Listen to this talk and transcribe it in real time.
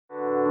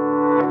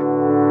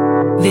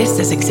This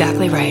is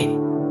exactly right.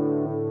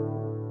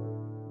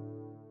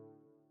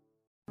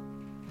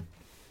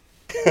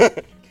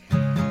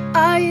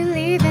 Are you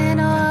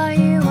leaving or are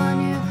you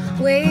on your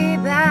way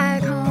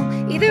back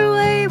home? Either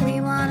way,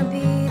 we want to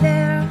be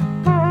there.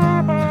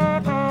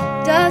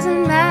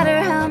 Doesn't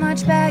matter how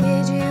much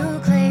baggage you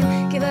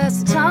claim. Give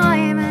us a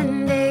time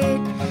and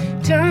date,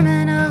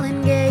 terminal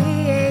and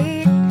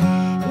gate.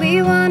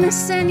 We want to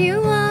send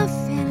you off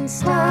in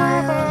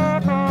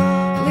style.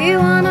 We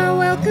want to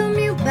welcome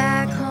you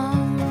back home.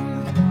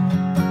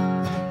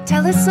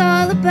 Tell us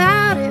all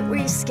about it. Were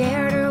you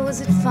scared or was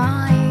it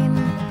fine?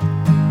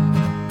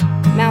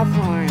 Mouth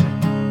horn.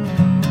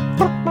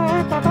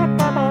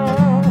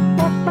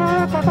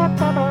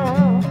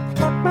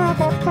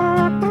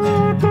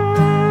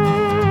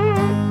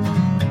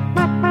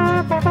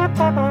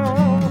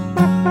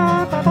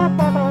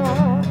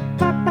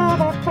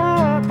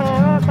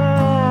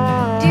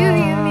 Do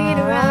you need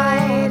a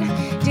ride?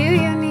 Do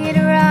you need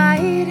a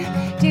ride?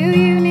 Do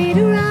you need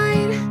a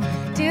ride?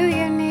 Do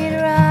you need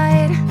a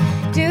ride?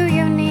 Do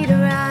you need a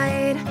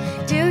ride?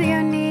 Do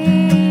you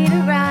need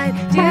a ride?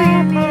 Do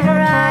you need a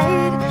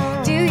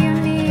ride? Do you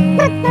need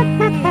a ride?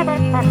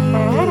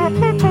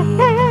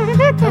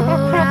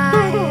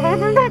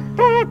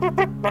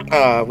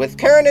 With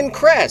Karen and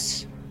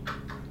Chris.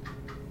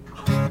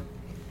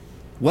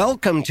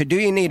 Welcome to Do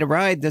You Need a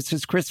Ride? This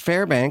is Chris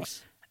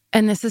Fairbanks.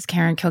 And this is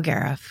Karen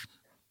Kilgariff.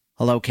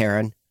 Hello,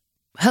 Karen.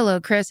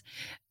 Hello, Chris.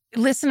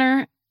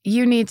 Listener,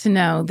 you need to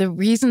know the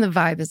reason the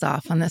vibe is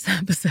off on this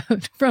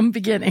episode from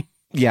beginning.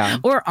 Yeah.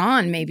 Or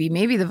on, maybe.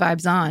 Maybe the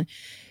vibe's on.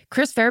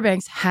 Chris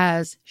Fairbanks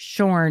has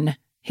shorn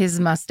his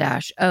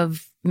mustache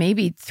of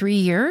maybe 3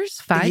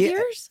 years, 5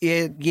 years?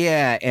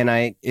 Yeah,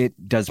 and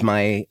does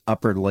my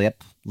upper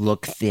lip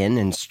look thin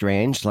and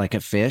strange like a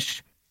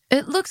fish?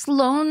 It looks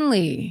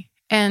lonely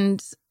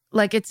and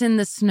like it's in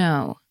the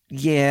snow.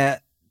 Yeah,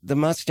 the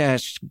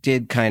mustache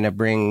did kind of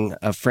bring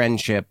a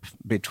friendship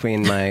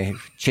between my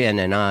chin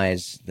and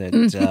eyes that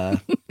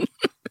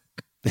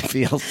it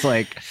feels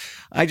like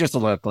I just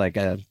look like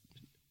a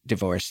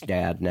divorced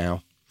dad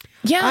now.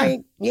 Yeah.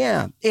 I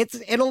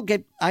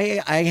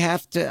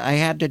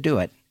had to do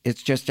it.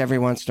 It's just every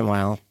once in a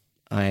while,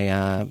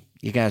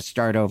 you got to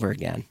start over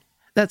again.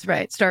 That's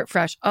right. Start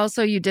fresh.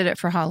 Also, you did it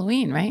for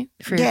Halloween, right?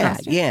 For your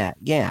costume?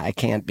 Yeah. I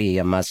can't be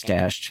a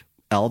mustached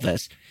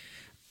Elvis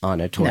on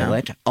a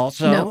toilet. No.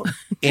 Also,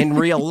 in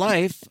real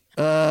life,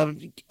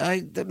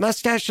 the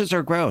mustaches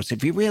are gross.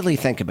 If you really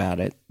think about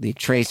it, the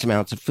trace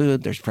amounts of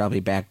food, there's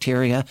probably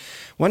bacteria.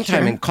 One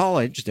time in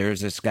college, there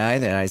was this guy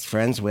that I was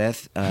friends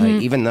with,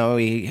 even though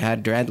he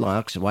had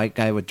dreadlocks, a white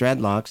guy with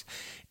dreadlocks,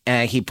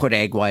 he put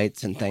egg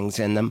whites and things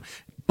in them.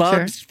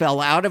 Bugs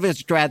fell out of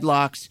his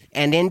dreadlocks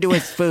and into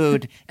his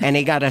food, and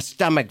he got a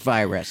stomach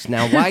virus.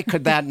 Now, why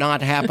could that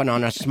not happen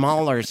on a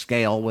smaller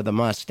scale with a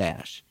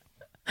mustache?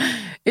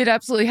 It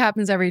absolutely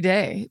happens every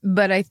day.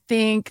 But I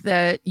think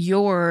that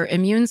your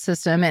immune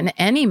system, and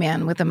any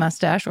man with a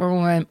mustache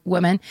or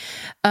woman,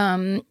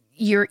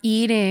 you're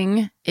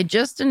eating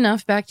just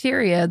enough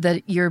bacteria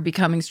that you're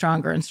becoming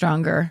stronger and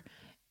stronger.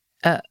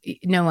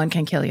 No one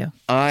can kill you.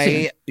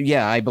 I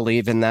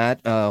believe in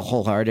that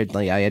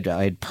wholeheartedly. I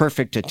had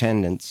perfect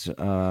attendance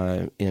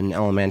in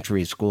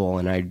elementary school,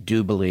 and I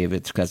do believe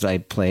it's because I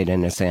played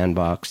in a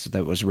sandbox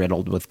that was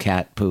riddled with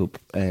cat poop,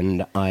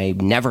 and I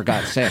never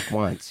got sick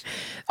once.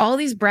 All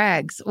these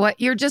brags. What?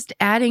 You're just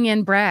adding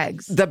in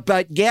brags.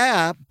 But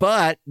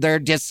they're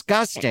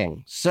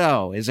disgusting.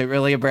 So, is it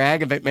really a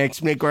brag if it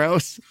makes me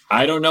gross?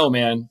 I don't know,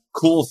 man.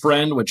 Cool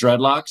friend with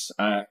dreadlocks.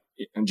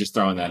 I'm just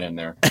throwing that in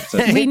there.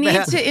 We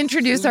need to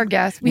introduce our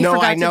guest. We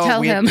forgot to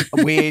tell him.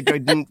 We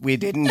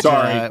didn't.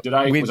 Sorry,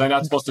 was I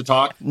not supposed to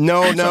talk?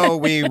 No.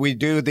 We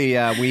did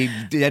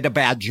a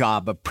bad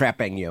job of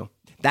prepping you.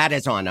 That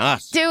is on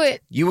us. Do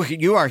it.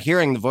 You are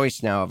hearing the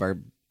voice now of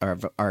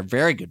our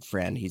very good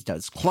friend. He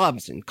does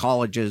clubs and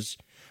colleges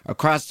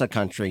across the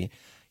country.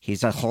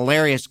 He's a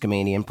hilarious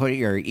comedian. Put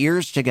your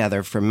ears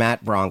together for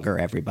Matt Braunger,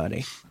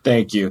 everybody.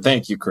 Thank you,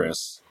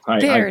 Chris.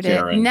 There it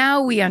is.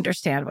 Now we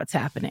understand what's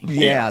happening.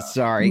 Yeah,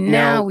 sorry.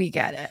 Now we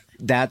get it.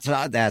 That's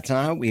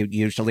we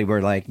usually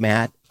were like,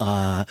 Matt,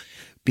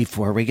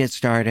 before we get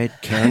started,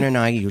 Karen and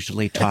I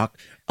usually talk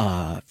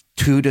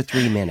 2 to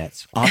 3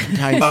 minutes.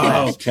 Oftentimes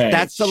less. Okay.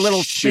 That's the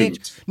little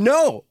speech.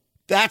 No,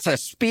 that's a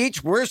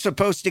speech we're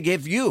supposed to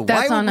give you.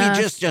 That's Why would we us.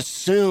 just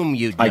assume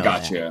you'd know I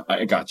got you.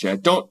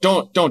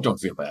 Don't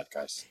feel bad,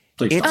 guys.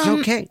 Please. It's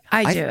okay.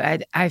 I do.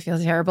 I feel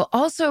terrible.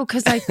 Also,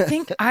 because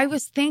I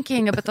was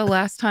thinking about the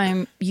last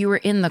time you were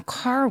in the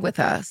car with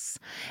us.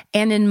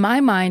 And in my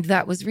mind,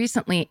 that was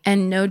recently.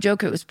 And no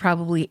joke, it was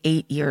probably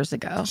 8 years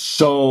ago.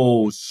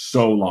 So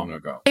long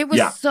ago. It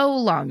was so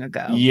long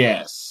ago.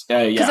 Yes.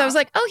 Because I was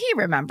like, oh,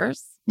 he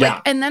remembers.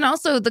 Yeah. And then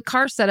also the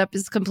car setup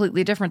is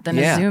completely different than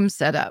a Zoom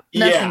setup.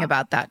 Nothing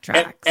about that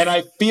tracks. And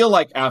I feel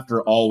like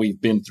after all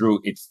we've been through,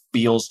 it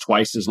feels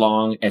twice as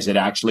long as it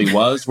actually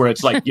was, where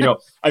it's like,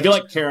 I feel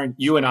like, Karen,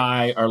 you and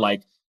I are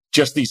like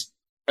just these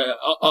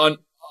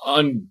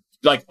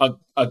like a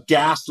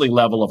ghastly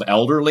level of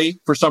elderly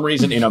for some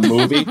reason in a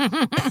movie.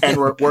 And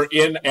we're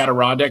in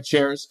Adirondack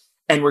chairs.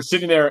 And we're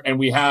sitting there and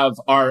we have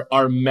our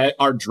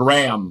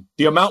dram,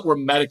 the amount we're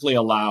medically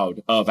allowed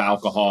of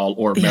alcohol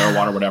or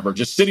marijuana or whatever,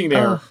 just sitting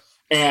there. Oh.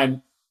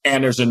 And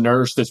there's a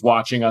nurse that's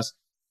watching us.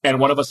 And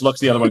one of us looks,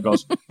 the other one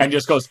goes, and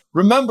just goes,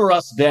 remember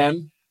us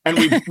then? And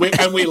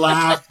we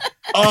laugh.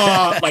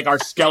 Oh, like our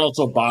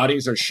skeletal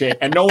bodies are shit.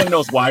 And no one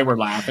knows why we're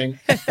laughing.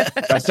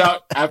 That's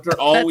how, after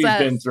all we've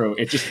been through,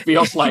 it just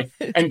feels like,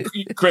 and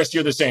Chris,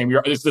 you're the same.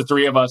 It's the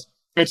three of us.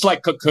 It's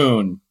like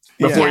Cocoon.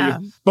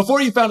 Before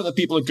you found out that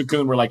people in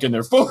Cocoon were like in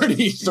their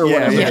 40s or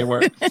whatever they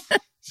were.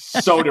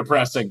 So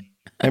depressing.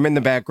 I'm in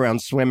the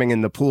background swimming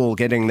in the pool,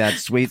 getting that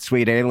sweet,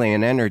 sweet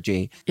alien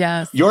energy.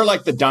 Yes. You're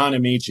like the Don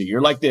Amici.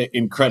 You're like the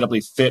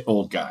incredibly fit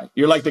old guy.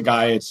 You're like the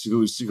guy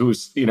who's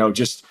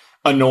just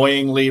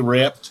annoyingly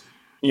ripped.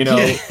 You're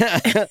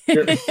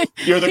the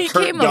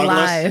Kirk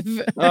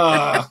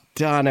Douglas.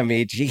 Don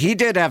Amici. He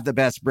did have the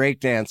best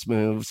breakdance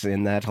moves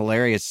in that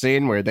hilarious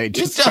scene where they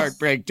just start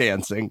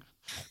breakdancing.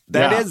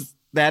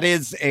 That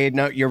is a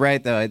no. You're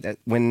right though. That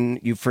when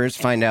you first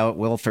find out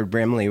Wilford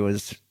Brimley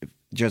was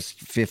just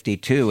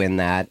 52 in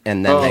that,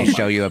 and then they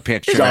show you a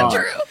picture.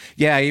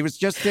 Yeah, he was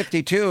just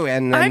 52,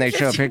 and then they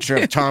show a picture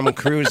of Tom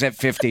Cruise at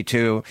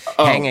 52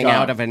 hanging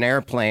out of an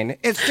airplane.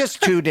 It's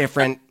just two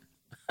different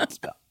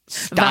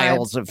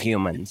styles of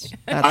humans.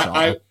 That's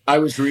all. I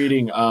was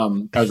reading. I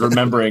was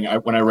remembering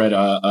when I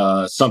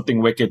read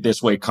Something Wicked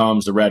This Way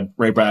Comes, the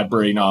Ray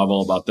Bradbury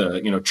novel about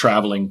the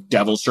traveling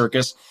devil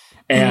circus,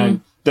 and.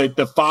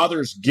 The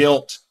father's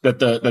guilt that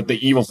the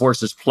evil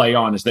forces play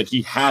on is that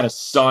he had a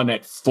son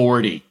at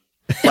 40.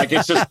 Like,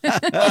 it's just,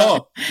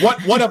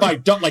 what have I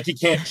done? Like, he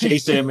can't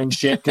chase him and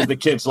shit because the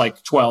kid's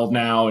like 12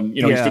 now and,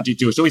 he's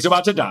 52. So he's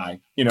about to die,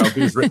 he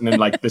was written in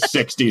like the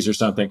 60s or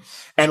something.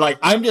 And like,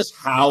 I'm just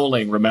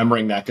howling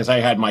remembering that because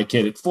I had my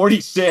kid at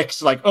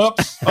 46. Like,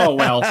 oops. Oh,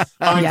 well,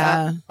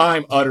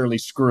 I'm utterly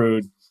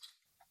screwed.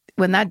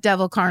 When that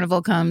devil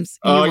carnival comes,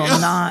 you will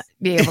not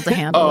be able to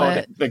handle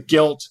it. The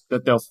guilt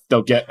that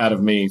they'll get out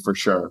of me for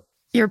sure.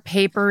 Your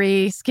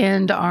papery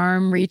skinned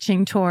arm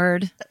reaching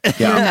toward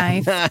your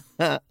knife.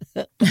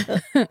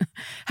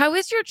 How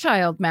is your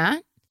child,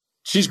 Matt?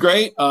 She's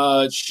great.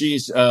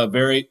 She's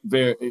very,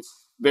 very,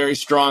 very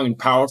strong and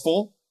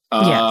powerful.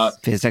 Yes,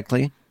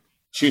 physically.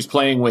 She was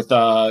playing with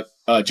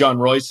John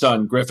Roy's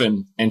son,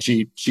 Griffin, and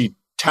she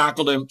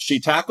tackled him. She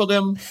tackled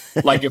him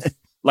like if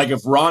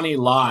Ronnie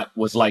Lott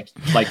was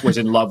was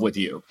in love with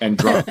you and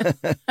drunk.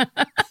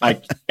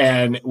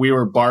 And we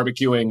were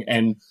barbecuing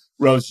and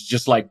Rose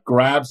just like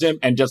grabs him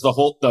and does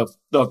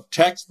the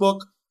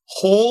textbook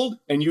hold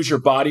and use your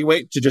body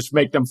weight to just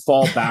make them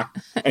fall back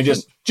and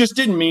just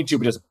didn't mean to,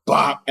 but just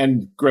bop,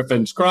 and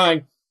Griffin's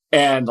crying.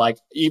 And like,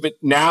 even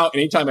now,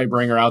 anytime I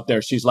bring her out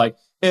there, she's like,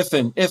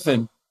 Iffin,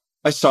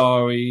 I'm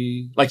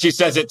sorry. Like, she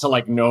says it to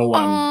like no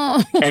one.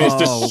 Oh. And it's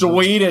the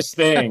sweetest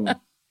thing.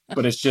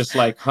 But it's just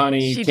like,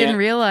 honey. She didn't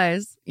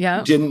realize.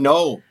 Yeah. Didn't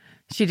know.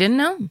 She didn't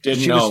know.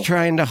 She was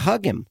trying to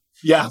hug him.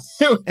 Yeah.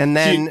 And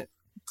then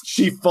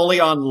she fully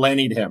on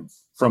Lenny'd him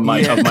from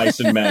of Mice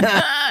and Men.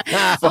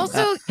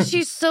 Also,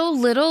 she's so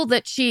little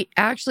that she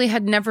actually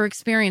had never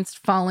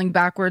experienced falling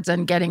backwards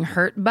and getting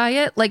hurt by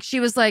it. Like, she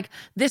was like,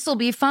 this will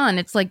be fun.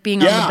 It's like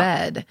being on the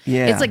bed.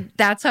 Yeah. It's like,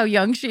 that's how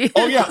young she is.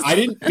 Oh, yeah. I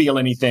didn't feel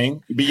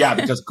anything. But yeah,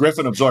 because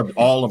Griffin absorbed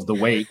all of the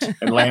weight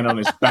and landed on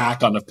his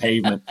back on the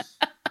pavement.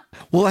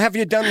 Well, have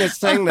you done this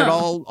thing that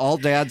all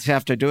dads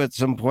have to do at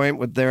some point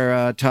with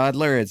their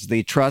toddler? It's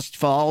the trust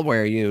fall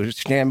where you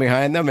stand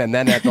behind them and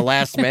then at the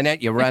last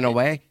minute you run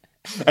away.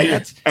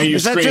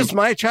 Is that just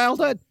my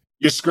childhood?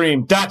 You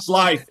scream, "That's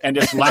life," and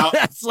it's loud.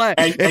 That's life.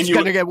 It's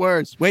going to get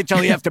worse. Wait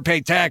till you have to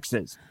pay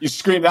taxes. You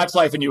scream, "That's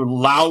life," and you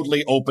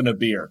loudly open a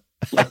beer.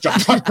 Like,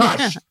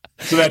 gosh.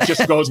 So that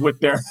just goes with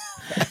their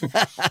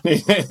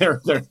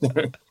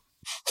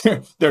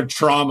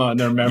trauma and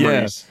their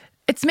memories. Yeah.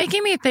 It's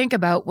making me think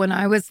about when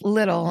I was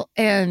little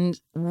and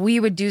we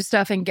would do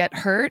stuff and get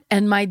hurt.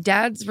 And my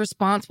dad's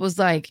response was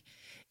like,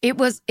 it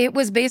was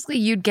basically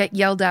you'd get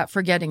yelled at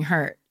for getting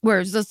hurt. Where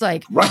it's just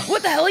like,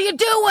 what the hell are you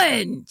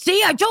doing?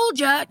 See, I told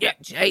you.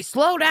 Hey,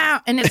 slow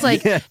down. And it's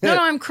like, no,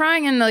 I'm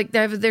crying and like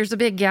there's a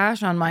big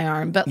gash on my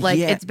arm. But like,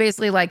 it's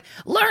basically like,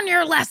 learn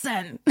your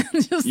lesson.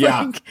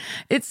 Like,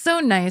 it's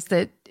so nice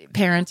that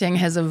parenting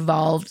has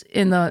evolved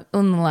in the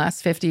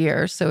last 50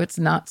 years. So it's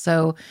not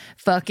so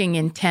fucking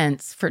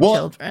intense for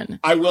children.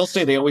 I will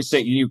say, they always say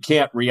you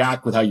can't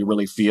react with how you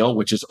really feel,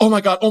 which is, oh my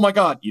God.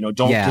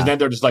 Don't, because then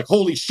they're just like,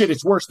 holy shit,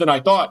 it's worse than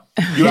I thought.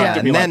 You have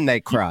to be and like, then they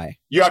cry.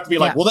 You have to be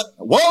like,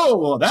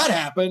 whoa, that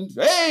happened.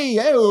 Hey,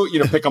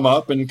 pick them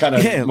up and kind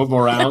of move them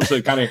around. So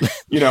kind of,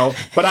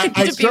 but I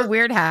be a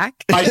weird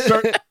hack.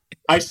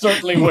 I I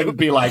certainly wouldn't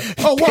be like,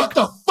 oh, what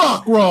the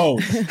fuck,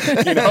 Rose?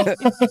 You know?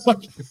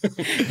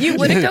 You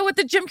wouldn't go with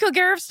the Jim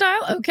Kilgariff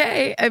style?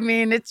 Okay. I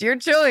mean, it's your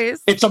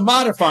choice. It's a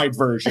modified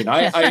version.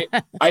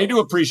 I do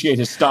appreciate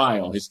his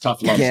style, his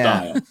tough love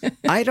style.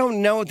 I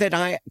don't know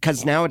that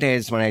because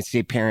nowadays when I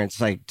see parents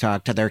like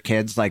talk to their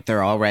kids like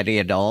they're already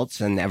adults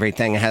and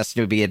everything has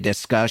to be a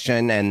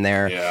discussion and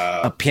their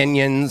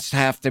opinions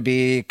have to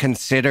be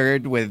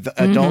considered with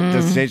adult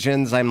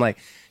decisions, I'm like,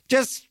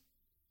 just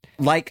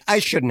like, I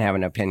shouldn't have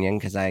an opinion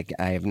because I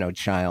have no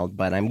child,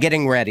 but I'm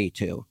getting ready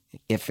to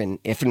if and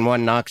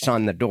one knocks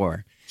on the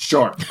door.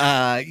 Sure.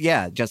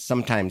 Just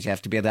sometimes you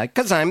have to be like,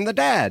 because I'm the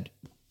dad.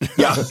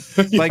 Yeah.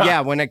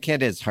 But when a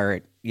kid is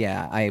hurt,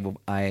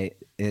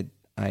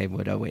 I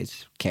would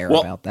always care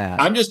about that.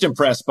 I'm just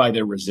impressed by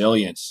their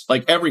resilience.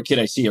 Like every kid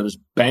I see, will just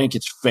bank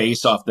its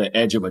face off the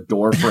edge of a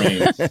door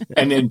frame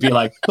and then be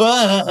like,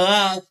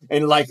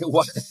 and like,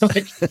 what?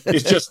 Like,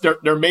 it's just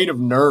they're made of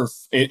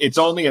nerf. It's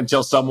only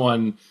until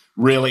someone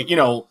really,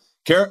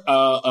 Kara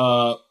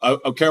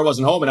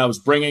wasn't home, and I was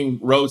bringing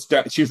Rose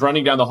down. She was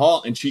running down the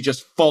hall, and she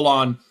just full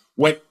on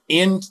went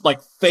in,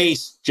 like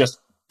face just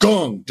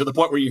gong to the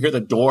point where you hear the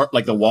door,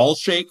 like the walls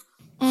shake,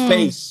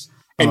 face.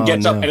 And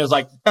gets up and is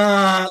like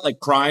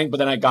crying. But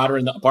then I got her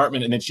in the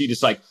apartment and then she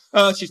just like,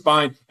 oh, she's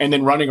fine. And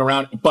then running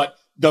around. But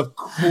the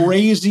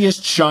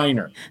craziest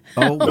shiner.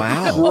 Oh,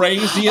 wow. The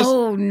craziest.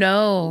 Oh,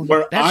 no.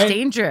 That's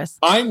dangerous.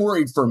 I'm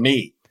worried for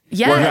me.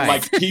 Yes. Where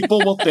like people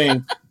will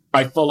think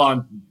I full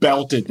on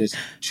belted this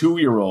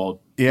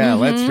 2-year-old. Yeah,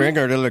 let's bring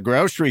her to the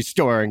grocery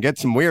store and get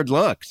some weird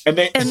looks. And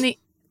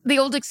the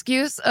old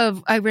excuse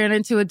of I ran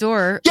into a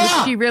door.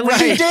 Yeah, she really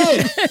she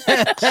did.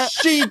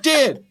 She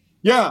did.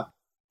 Yeah.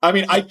 I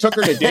mean, I took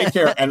her to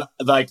daycare, and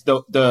like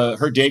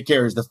her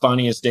daycare is the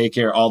funniest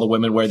daycare. All the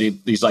women wear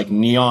these like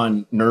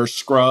neon nurse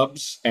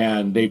scrubs,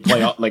 and they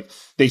play like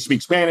they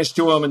speak Spanish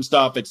to them and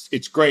stuff.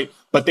 It's great,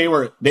 but they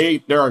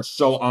are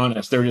so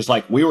honest. They're just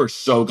like, we were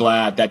so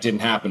glad that didn't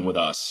happen with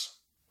us.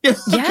 Yes.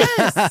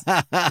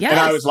 And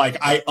I was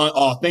like,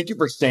 thank you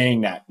for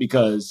saying that,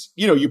 because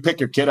you pick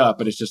your kid up,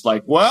 and it's just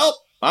like,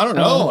 well, I don't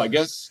know, I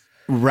guess,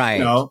 right?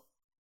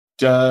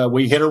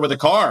 We hit her with a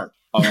car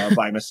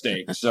by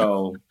mistake,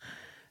 so.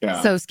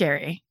 Yeah. So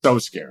scary. So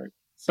scary.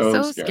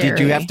 So scary. Did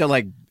you have to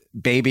like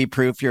baby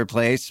proof your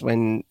place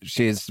when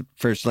she's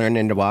first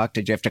learning to walk?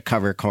 Did you have to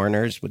cover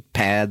corners with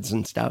pads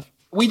and stuff?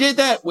 We did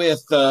that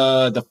with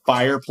the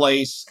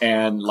fireplace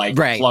and like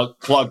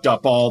plugged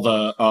up all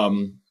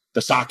the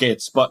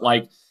sockets, but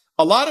like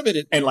a lot of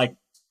it, and like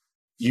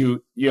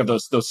you have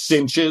those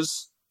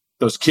cinches,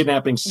 those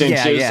kidnapping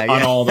cinches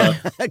on all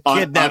the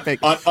kidnapping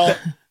on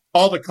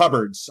all the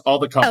cupboards,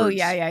 Oh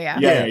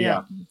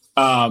yeah.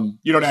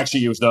 You don't actually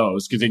use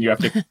those because then you have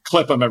to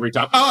clip them every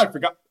time. Oh, I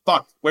forgot.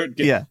 Fuck. Where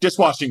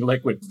dishwashing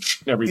liquid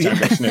every time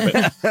I snip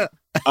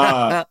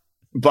it.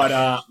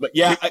 But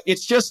yeah,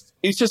 it's just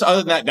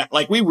other than that,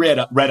 like we read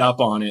up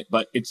on it,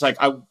 but it's like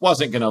I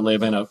wasn't going to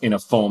live in a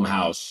foam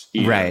house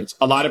either. Right.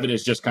 A lot of it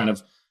is just kind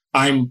of,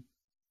 I'm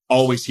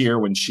always here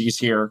when she's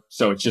here,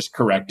 so it's just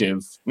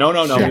corrective. No, we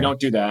don't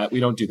do that. We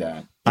don't do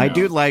that. I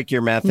do like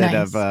your method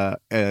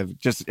of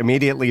just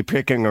immediately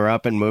picking her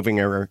up and moving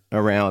her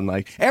around.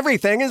 Like,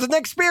 everything is an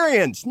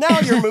experience. Now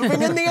you're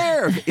moving in the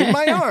air in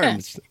my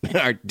arms.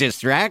 Are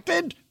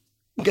distracted?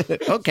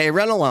 Okay,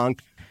 run along.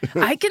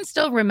 I can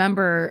still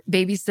remember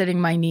babysitting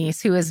my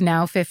niece, who is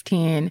now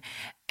 15,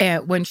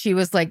 when she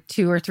was like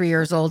 2 or 3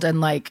 years old,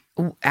 and like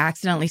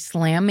accidentally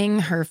slamming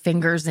her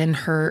fingers in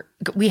her.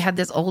 We had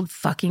this old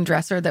fucking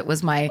dresser that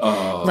was my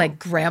like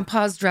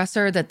grandpa's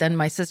dresser that then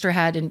my sister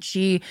had, and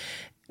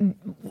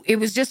it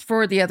was just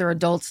for the other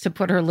adults to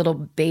put her little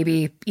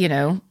baby,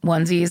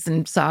 onesies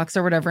and socks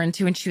or whatever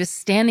into. And she was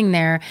standing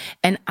there,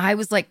 and I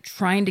was like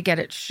trying to get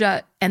it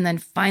shut, and then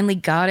finally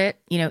got it,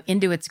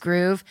 into its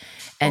groove,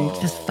 and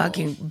just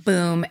fucking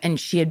boom. And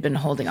she had been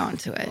holding on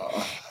to it.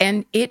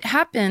 And it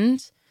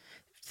happened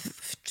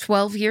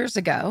 12 years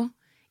ago.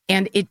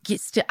 And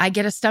I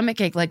get a stomach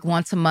ache like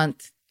once a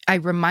month. I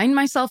remind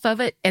myself of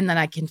it, and then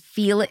I can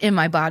feel it in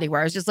my body,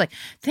 where I was just like,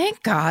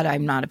 thank God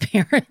I'm not a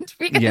parent,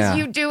 because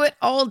you do it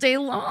all day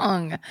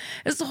long.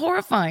 It's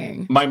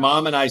horrifying. My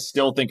mom and I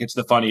still think it's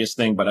the funniest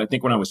thing, but I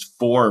think when I was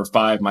 4 or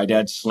 5, my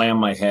dad slammed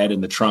my head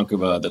in the trunk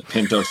of the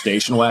Pinto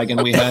station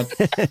wagon we had.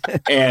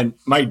 And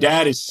my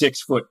dad is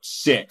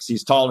 6'6".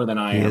 He's taller than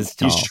I am.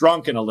 He's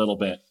shrunken a little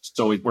bit,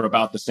 so we're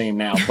about the same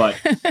now. But,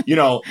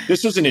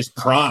 this was in his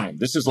prime.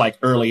 This is like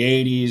early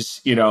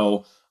 80s,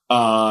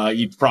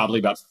 he's probably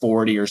about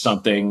 40 or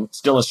something,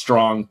 still a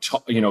strong,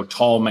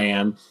 tall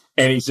man.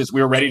 And he says,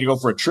 we were ready to go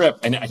for a trip,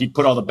 and he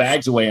put all the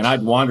bags away, and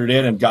I'd wandered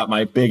in and got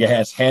my big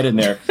ass head in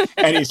there.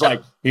 And he's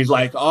like,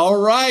 all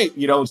right,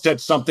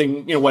 said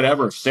something,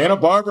 whatever, Santa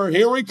Barbara,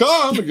 here we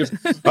come. And just,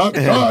 oh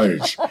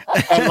gosh.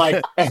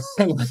 And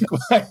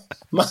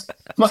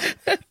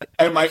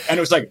it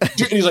was like,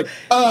 and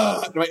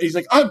he's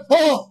like,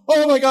 oh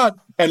my God.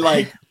 And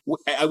like,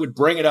 I would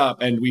bring it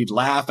up, and we'd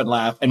laugh.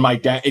 And my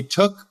dad, it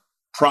took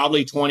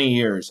probably 20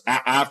 years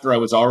after I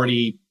was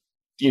already,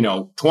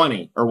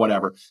 20 or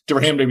whatever, for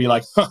him to be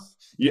like,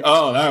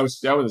 that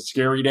was a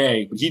scary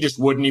day. He just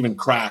wouldn't even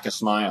crack a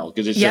smile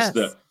because it's just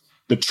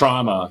the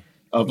trauma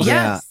of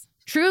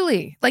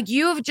Truly. Like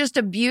you have just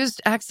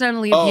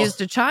accidentally abused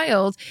a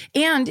child,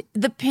 and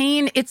the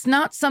pain, it's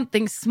not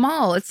something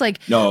small. It's like,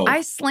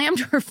 I slammed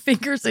her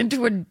fingers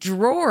into a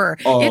drawer.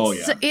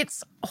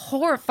 It's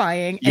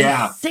horrifying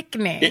and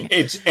sickening.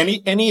 It's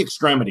any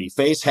extremity,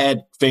 face,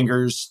 head,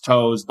 fingers,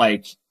 toes,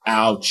 like,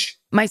 ouch.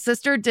 My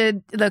sister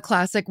did the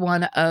classic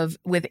one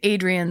with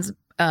Adrian's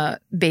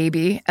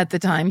baby at the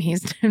time.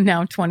 He's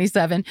now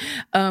 27.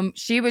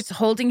 She was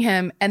holding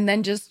him and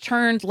then just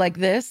turned like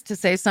this to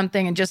say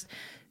something and just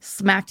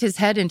smacked his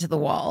head into the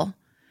wall.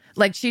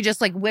 Like she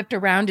just like whipped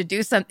around to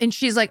do something. And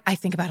she's like, I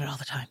think about it all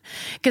the time.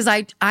 Because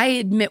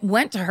I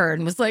went to her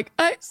and was like,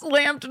 I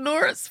slammed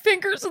Nora's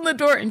fingers in the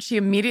door. And she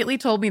immediately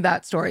told me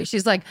that story.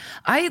 She's like,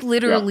 I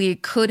literally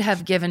could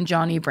have given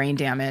Johnny brain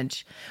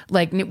damage.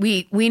 Like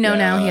we know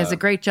now he has a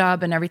great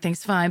job and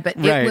everything's fine. But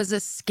it was a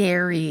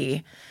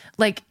scary,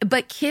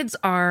 but kids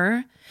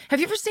are... Have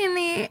you ever seen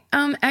the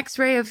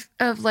X-ray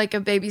of like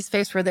a baby's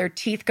face where their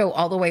teeth go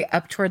all the way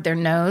up toward their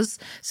nose?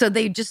 So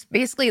they just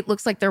basically, it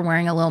looks like they're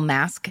wearing a little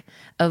mask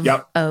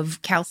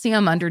of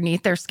calcium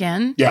underneath their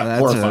skin. Yeah,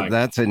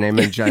 that's an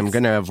image I'm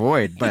going to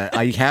avoid, but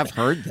I have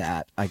heard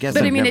that. I guess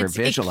I've never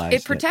visualized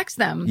it protects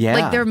them.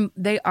 Yeah. Like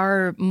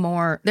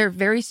they're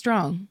very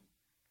strong.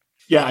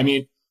 Yeah, I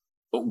mean,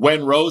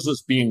 when Rose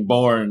was being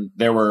born,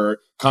 there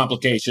were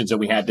complications, and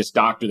we had this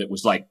doctor that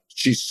was like,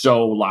 she's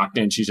so locked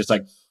in. She's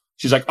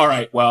like, all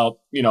right, well,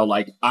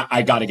 like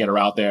I got to get her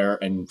out there.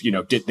 And,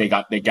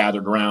 they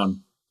gathered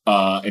around.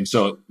 And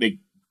so they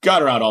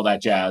got her out, all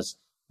that jazz.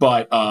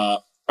 But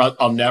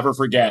I'll never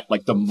forget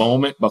like the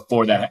moment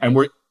before that. And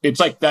it's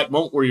like that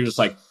moment where you're just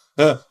like,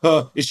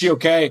 is she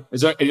okay?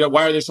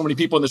 Why are there so many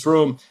people in this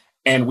room?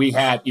 And we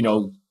had,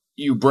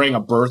 you bring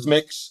a birth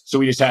mix. So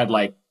we just had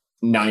like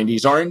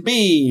 90s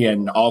R&B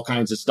and all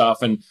kinds of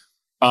stuff. And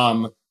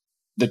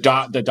the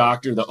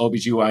doctor, the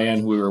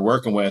OBGYN who we were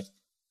working with,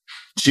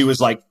 she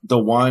was like the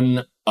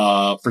one,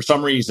 for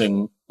some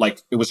reason, like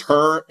it was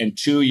her and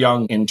two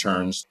young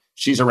interns.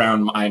 She's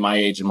around my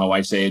age and my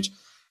wife's age.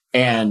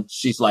 And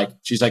she's like,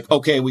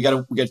 okay, we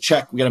gotta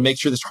check. We gotta make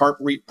sure this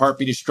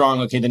heartbeat is strong.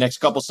 Okay. The next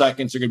couple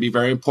seconds are going to be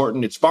very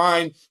important. It's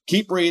fine.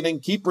 Keep breathing,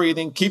 keep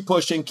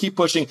pushing.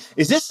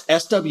 Is this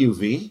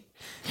SWV?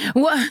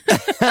 What?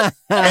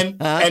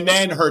 and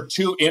then her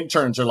two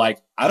interns are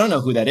like, I don't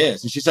know who that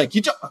is. And she's like,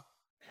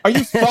 are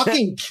you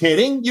fucking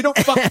kidding? You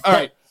don't all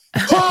right.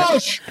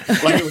 Push!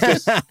 Like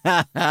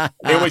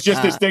it was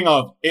just this thing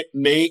of it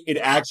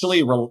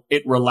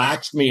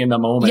relaxed me in the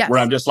moment where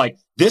I'm just like,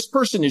 this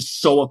person is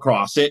so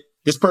across it.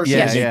 This person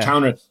has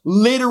encountered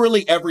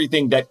literally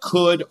everything that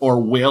could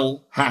or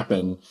will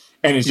happen.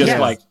 And it's just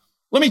like,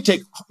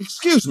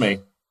 excuse me.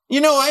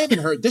 I haven't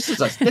heard, this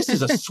is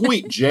a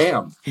sweet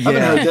jam. I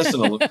haven't heard this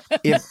in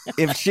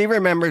if she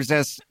remembers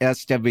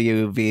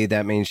SWV,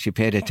 that means she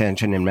paid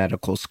attention in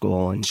medical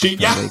school and she's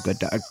probably a good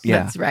doctor.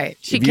 Yeah. That's right.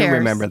 She if cares. You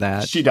remember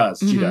that. She does.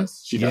 Mm-hmm.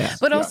 She does.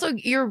 But also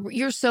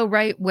you're so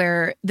right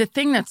where the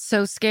thing that's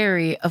so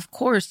scary, of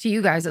course, to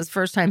you guys as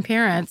first-time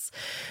parents,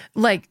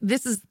 like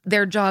this is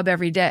their job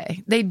every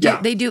day. They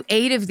do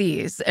 8 of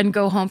these and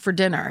go home for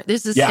dinner.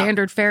 This is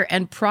standard fare,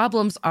 and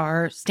problems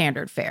are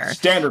standard fare.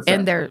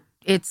 And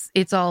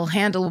it's all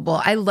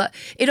handleable. I love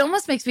it.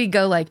 Almost makes me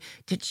go like,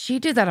 did she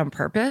do that on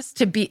purpose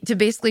to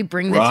basically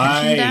bring the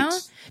tension down?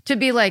 To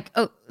be like,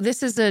 oh,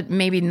 this is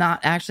maybe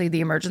not actually the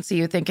emergency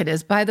you think it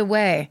is. By the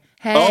way,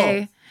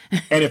 hey. Oh.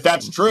 And if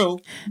that's true,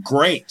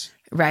 great.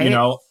 Right.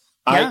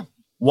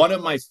 One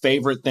of my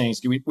favorite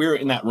things, we were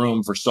in that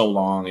room for so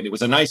long, and it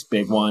was a nice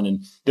big one.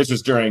 And this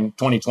was during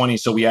 2020,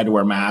 so we had to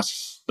wear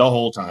masks the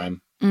whole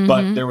time. Mm-hmm.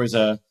 But there was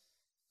a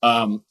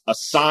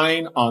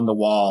sign on the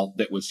wall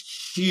that was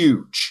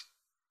huge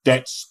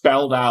that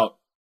spelled out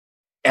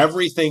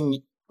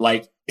everything.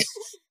 Like,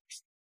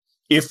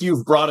 if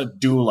you've brought a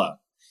doula,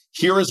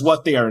 here is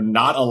what they are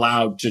not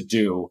allowed to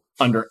do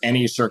under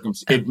any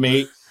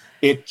circumstance.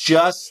 It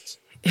just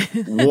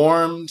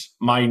warmed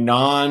my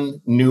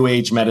non-New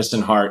Age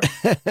medicine heart.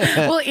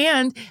 Well,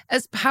 and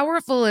as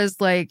powerful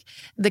as like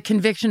the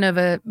conviction of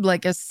a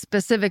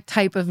specific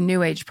type of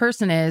New Age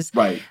person is,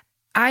 right?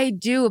 I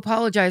do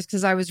apologize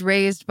because I was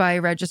raised by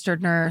a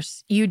registered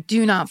nurse. You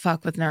do not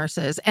fuck with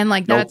nurses. And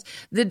like that's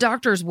the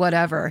doctors,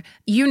 whatever.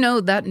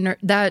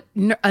 That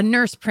a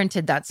nurse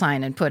printed that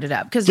sign and put it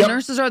up because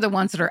nurses are the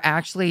ones that are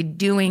actually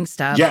doing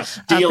stuff up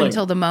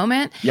until the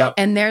moment. Yep.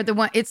 And they're the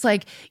one. It's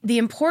like the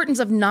importance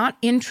of not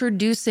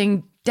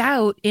introducing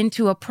doubt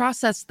into a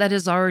process that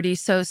is already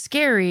so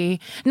scary.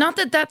 Not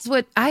that that's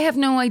what, I have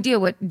no idea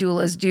what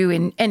doulas do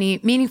in any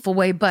meaningful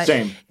way, but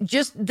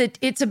just that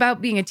it's about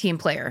being a team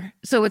player.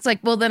 So it's like,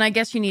 well, then I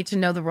guess you need to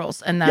know the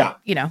rules and that,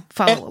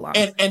 follow along.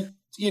 And,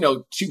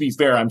 to be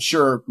fair, I'm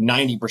sure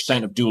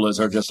 90% of doulas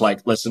are just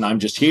like, listen, I'm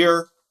just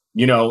here.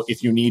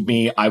 If you need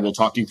me, I will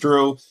talk you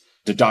through.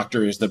 The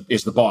doctor is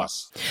the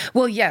boss.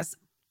 Well, yes.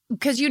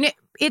 Because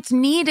It's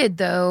needed,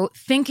 though,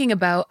 thinking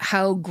about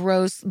how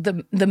gross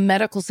the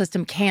medical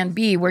system can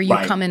be, where you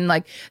come in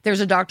like, there's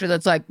a doctor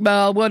that's like,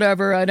 well,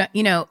 whatever, I don't,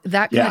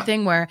 that kind of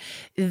thing, where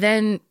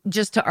then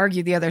just to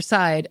argue the other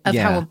side of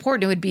how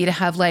important it would be to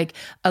have like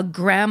a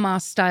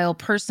grandma-style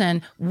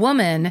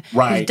woman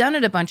who's done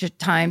it a bunch of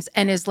times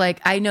and is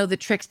like, I know the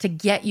tricks to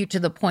get you to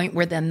the point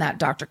where then that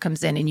doctor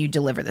comes in and you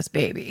deliver this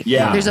baby.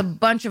 Yeah. There's a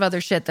bunch of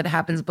other shit that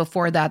happens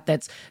before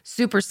that's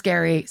super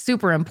scary,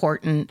 super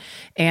important.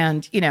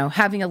 And,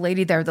 having a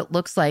lady there that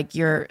looks like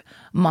your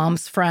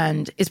mom's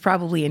friend is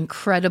probably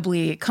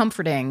incredibly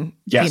comforting,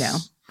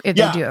 if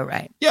they do it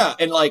right. Yeah.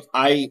 And like,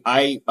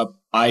 I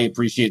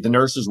appreciate the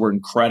nurses were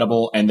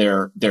incredible and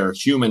their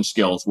human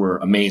skills were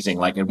amazing.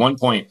 Like at one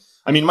point,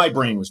 I mean, my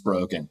brain was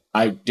broken.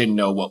 I didn't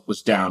know what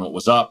was down, what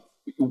was up.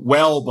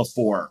 Well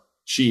before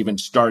she even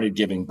started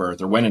giving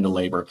birth or went into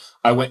labor,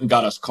 I went and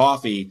got us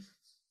coffee.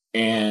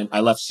 And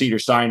I left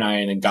Cedars-Sinai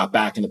and got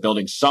back in the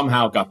building,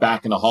 somehow got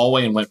back in the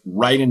hallway and went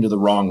right into the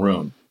wrong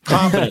room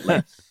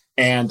confidently.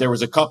 And there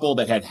was a couple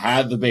that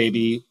had the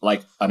baby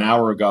like an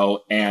hour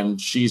ago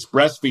and she's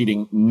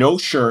breastfeeding, no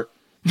shirt,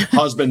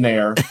 husband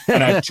there.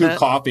 And I had 2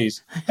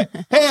 coffees.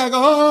 Hey, I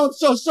go, oh, I'm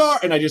so sorry.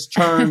 And I just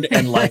turned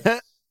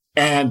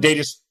and they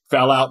just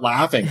fell out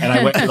laughing. And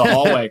I went to the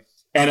hallway.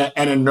 And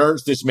a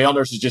nurse, this male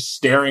nurse is just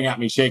staring at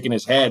me, shaking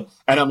his head.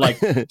 And I'm like,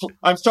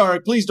 I'm sorry,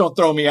 please don't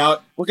throw me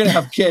out. We're going to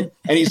have a kid.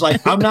 And he's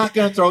like, I'm not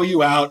going to throw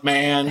you out,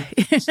 man.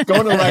 Just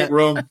go in the right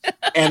room.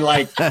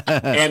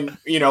 And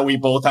we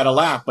both had a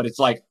laugh, but it's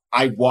like,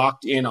 I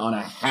walked in on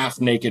a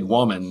half naked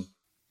woman.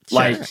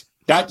 Like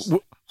that's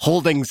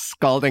holding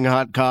scalding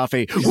hot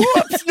coffee.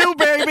 Whoops, new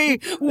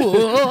baby.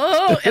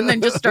 Whoa. And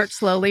then just start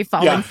slowly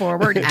falling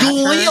forward.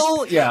 Early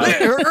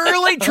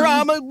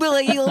trauma.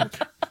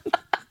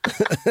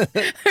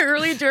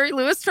 Early Jerry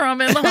Lewis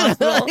trauma in the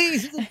hospital.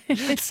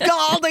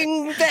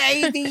 Scalding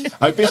baby.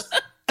 I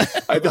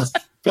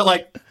feel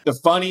like the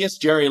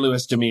funniest Jerry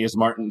Lewis to me is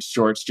Martin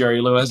Short's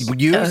Jerry Lewis.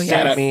 You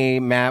sent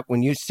me, Matt,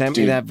 when you sent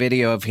me that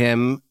video of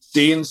him.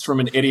 Scenes from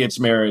An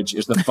Idiot's Marriage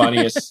is the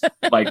funniest,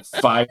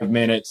 5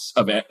 minutes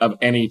of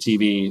any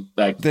TV.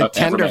 Like the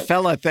tender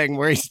fella thing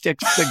where he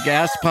sticks the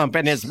gas pump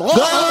in his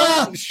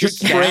just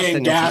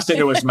spraying gas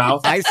into his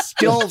mouth. I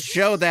still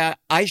show that.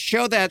 I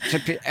show that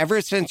to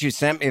ever since you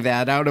sent me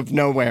that out of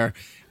nowhere.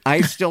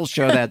 I still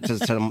show that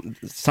to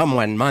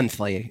someone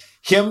monthly.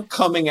 Him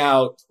coming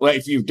out. Well,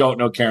 if you don't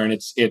know, Karen,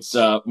 it's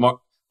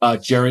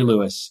Jerry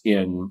Lewis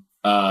in.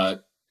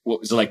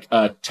 What was it like?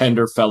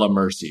 Tender Fella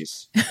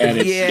Mercies, and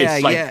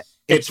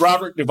it's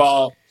Robert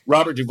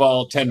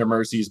Duvall, Tender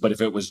Mercies. But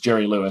if it was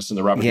Jerry Lewis in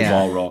the Robert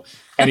Duvall role,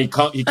 and he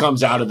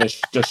comes out of the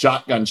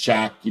shotgun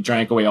shack, he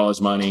drank away all his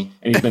money,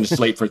 and he's been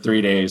asleep for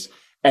 3 days.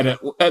 And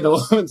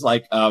the woman's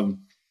like,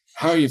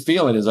 "How are you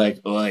feeling?" He's like,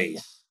 "Oy,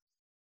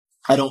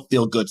 I don't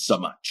feel good so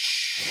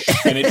much."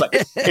 And it's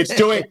like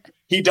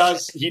he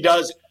does.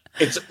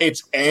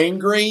 It's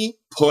angry,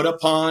 put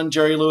upon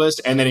Jerry Lewis,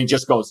 and then he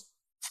just goes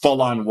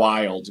full on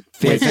wild,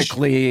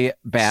 physically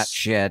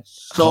batshit,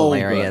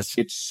 hilarious.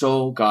 Good. It's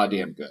so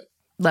goddamn good.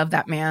 Love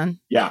that man.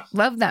 Yeah,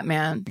 love that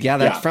man. Yeah,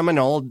 that's from an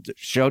old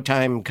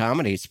Showtime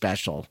comedy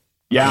special.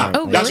 Yeah,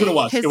 oh, that's really?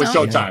 what it was. It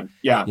was Showtime.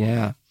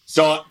 Yeah.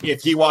 So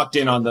if he walked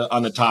in on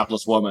the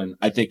topless woman,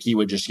 I think he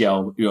would just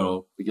yell,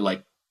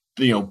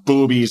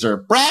 boobies or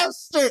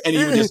breasts, and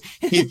he would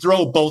he'd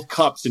throw both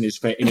cups in his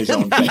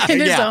own face. In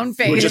his own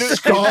face. He would just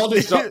scald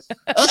his own,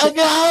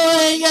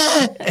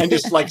 and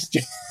just like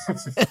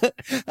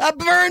a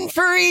burn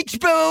for each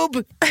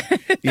boob.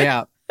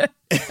 Yeah.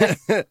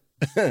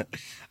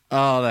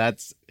 Oh,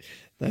 that's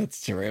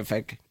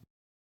terrific.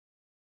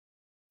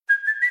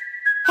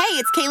 Hey,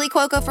 it's Kaylee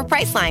Cuoco for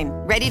Priceline.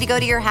 Ready to go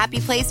to your happy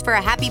place for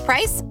a happy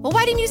price? Well,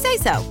 why didn't you say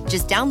so?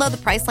 Just download the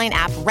Priceline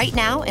app right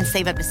now and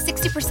save up to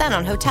 60%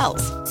 on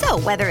hotels. So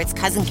whether it's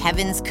Cousin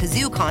Kevin's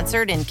Kazoo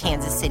Concert in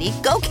Kansas City,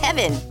 go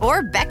Kevin,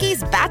 or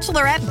Becky's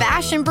Bachelorette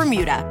Bash in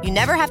Bermuda, you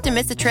never have to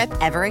miss a trip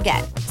ever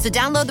again. So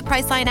download the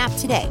Priceline app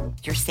today.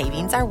 Your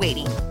savings are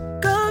waiting.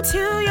 Go to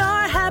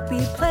your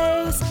happy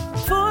place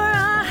for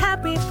a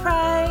happy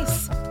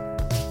price.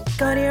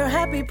 Go to your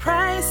happy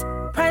price,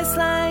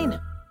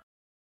 Priceline.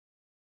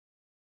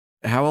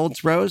 How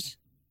old's Rose?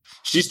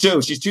 She's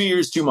 2. She's 2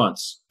 years, 2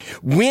 months.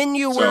 When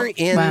you were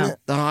in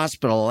the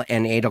hospital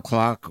and 8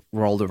 o'clock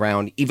rolled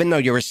around, even though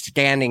you were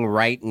standing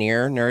right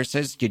near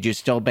nurses, did you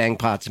still bang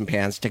pots and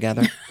pans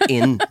together?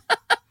 Within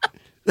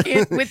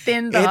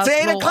the It's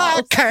 8 o'clock.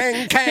 walls.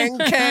 Kang, kang,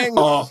 kang.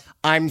 Oh,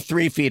 I'm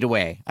 3 feet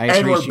away.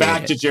 and we're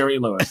back to Jerry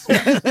Lewis.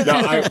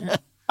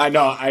 I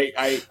know.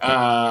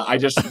 I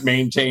just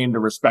maintained a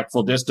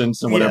respectful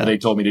distance, and whatever they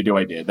told me to do,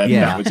 I did.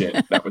 That was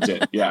it. That was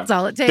it. Yeah, That's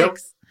all it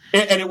takes.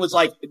 And it was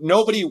like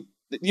nobody,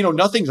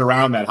 nothing's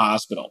around that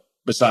hospital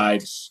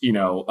besides,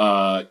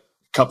 a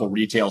couple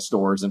retail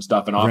stores and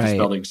stuff and office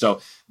buildings. So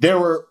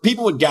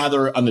people would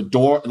gather on the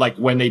door, like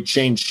when they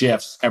changed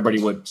shifts,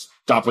 everybody would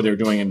stop what they were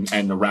doing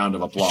and a round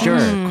of applause. Sure,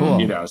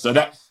 cool. So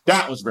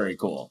that was very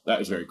cool. That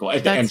was very cool.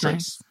 At the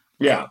entrance.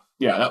 Nice.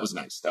 Yeah, that was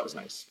nice.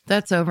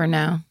 That's over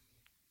now.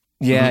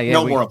 Yeah,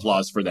 No more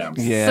applause for them.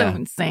 Yeah. So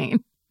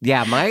insane.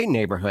 Yeah, my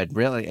neighborhood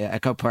really,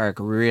 Echo Park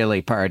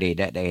really partied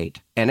at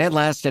 8, and it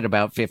lasted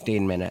about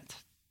 15 minutes.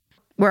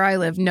 Where I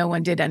live, no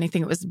one did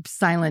anything. It was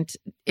silent.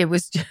 It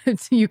was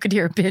just, you could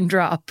hear a pin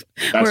drop.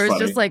 That's where it's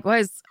funny. just like,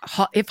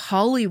 if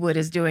Hollywood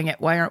is doing it,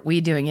 why aren't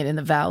we doing it in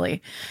the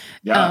Valley?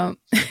 Yeah.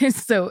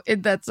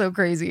 That's so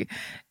crazy.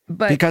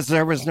 But Because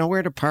there was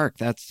nowhere to park.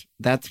 That's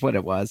what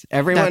it was.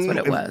 Everyone, that's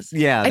what it was.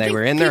 Yeah, I they think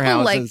were in their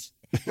people, houses.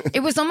 it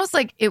was almost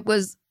like it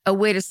was a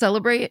way to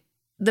celebrate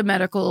the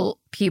medical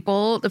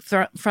people, the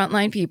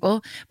frontline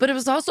people, but it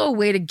was also a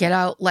way to get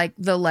out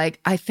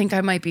I think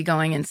I might be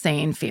going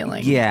insane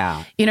feeling.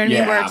 Yeah. You know what I mean?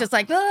 Yeah. Where it's just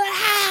like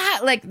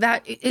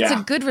that. It's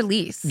a good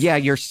release. Yeah,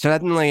 you're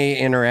suddenly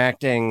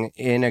interacting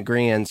in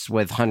agreement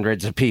with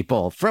hundreds of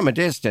people from a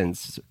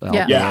distance.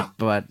 Yeah.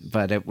 But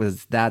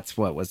that's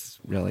what was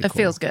really It cool.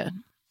 feels good.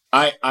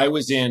 I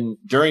was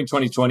during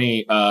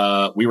 2020,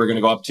 we were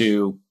going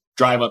to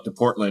drive up to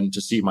Portland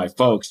to see my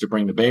folks to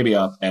bring the baby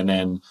up. And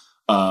then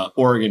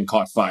Oregon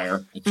caught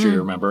fire, I'm sure you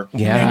remember.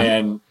 Yeah. And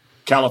then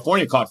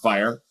California caught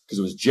fire because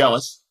it was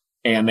jealous.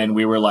 And then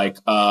we were like,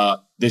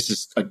 this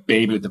is a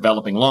baby with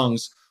developing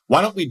lungs.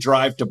 Why don't we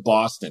drive to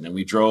Boston? And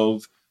we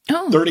drove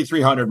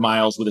 3,300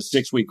 miles with a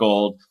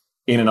 6-week-old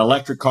in an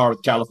electric car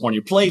with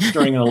California plates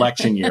during an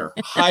election year.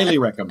 Highly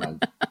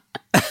recommend.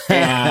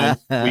 And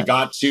we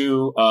got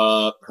to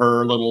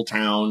her little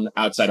town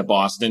outside of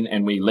Boston,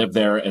 and we lived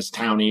there as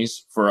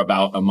townies for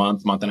about a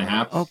month and a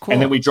half. Oh, cool.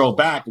 And then we drove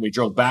back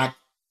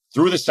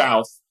through the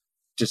South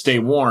to stay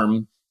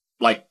warm,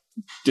 like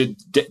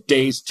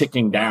days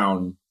ticking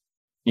down,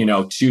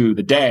 to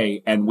the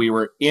day. And we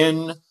were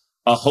in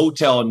a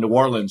hotel in New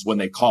Orleans when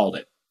they called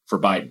it for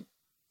Biden.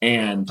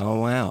 And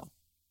Oh, wow.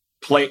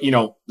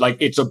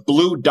 it's a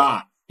blue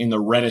dot in the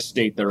reddest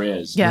state there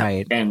is. Yeah.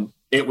 Right. And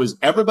it was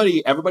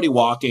everybody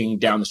walking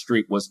down the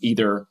street was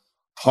either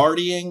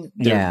partying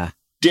their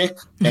dick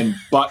and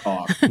butt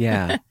off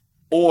Yeah.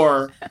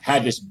 or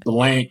had this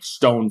blank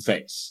stone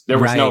face. There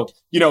was no,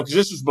 because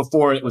this was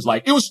before it was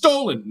like, it was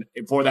stolen,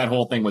 before that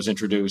whole thing was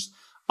introduced.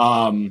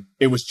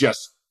 It was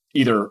just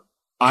either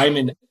I'm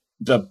in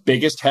the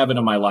biggest heaven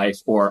of my life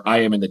or I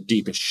am in the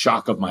deepest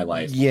shock of my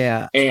life.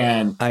 Yeah.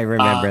 And I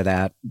remember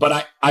that.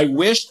 But I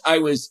wished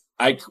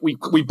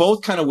we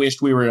both kind of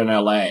wished we were in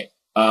LA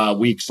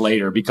weeks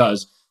later,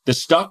 because the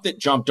stuff that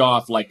jumped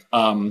off, like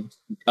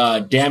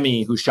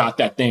Demi, who shot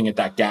that thing at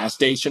that gas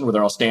station where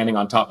they're all standing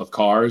on top of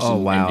cars. Oh,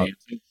 wow. And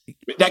dancing.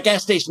 That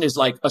gas station is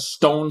like a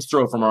stone's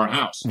throw from our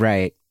house.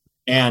 Right.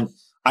 And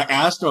I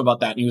asked him about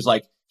that, and he was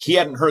like, he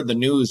hadn't heard the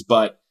news,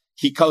 but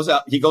he goes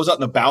out in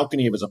the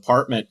balcony of his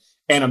apartment,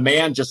 and a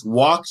man just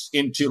walks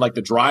into like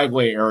the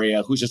driveway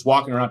area, who's just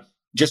walking around,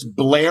 just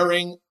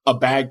blaring a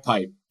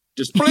bagpipe.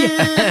 Just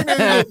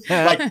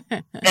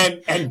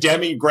and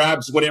Demi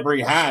grabs whatever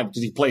he had,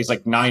 because he plays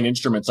like 9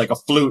 instruments, like a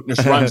flute, and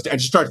just runs and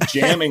just starts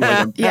jamming with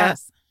him.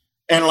 Yes.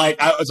 And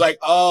I was like,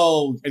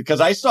 oh,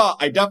 because I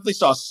definitely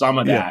saw some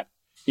of that.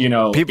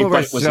 People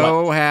were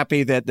so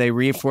happy that they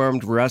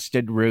reformed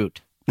Rusted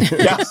Root.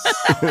 Yes.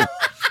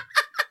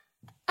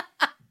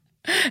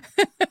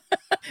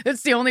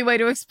 It's the only way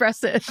to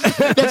express it.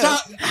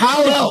 That's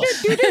how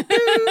else?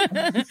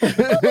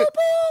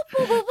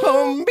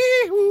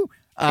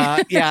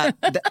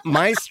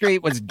 My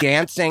street was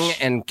dancing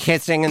and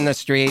kissing in the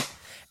street,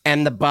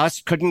 and the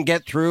bus couldn't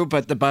get through,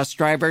 but the bus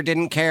driver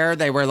didn't care.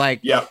 They were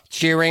like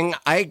cheering.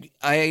 I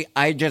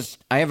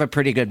have a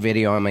pretty good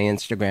video on my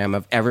Instagram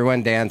of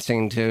everyone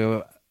dancing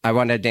to I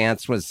Want to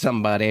Dance with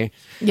Somebody.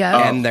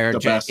 Yeah. And they're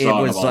best it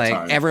song was of all like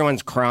time.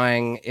 everyone's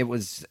crying. It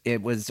was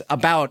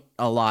about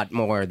a lot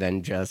more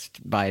than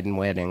just Biden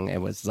winning.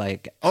 It was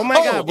like, oh my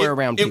God, we're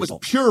around people. It was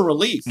pure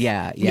relief.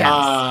 Yeah.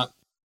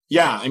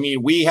 I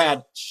mean, we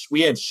had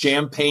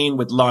champagne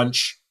with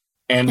lunch,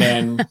 and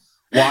then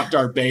walked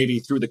our baby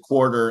through the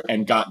quarter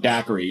and got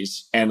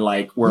daiquiris, and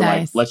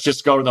Nice. let's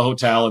just go to the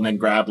hotel and then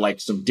grab like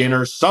some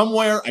dinner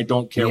somewhere. I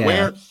don't care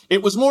where.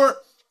 It was more.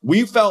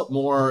 We felt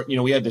more.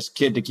 We had this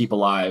kid to keep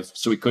alive,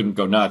 so we couldn't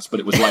go nuts. But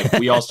it was like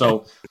we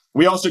also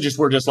just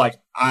were just like,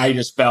 I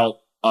just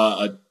felt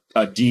a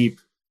deep,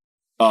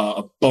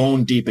 a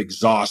bone deep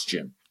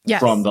exhaustion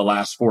from the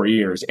last 4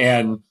 years,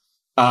 and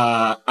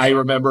I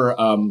remember.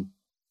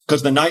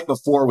 Because the night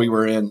before we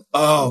were in,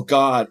 oh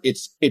God,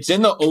 it's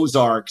in the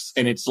Ozarks,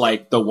 and it's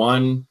like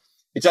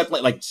it's at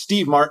like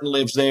Steve Martin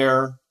lives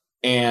there,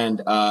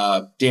 and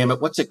damn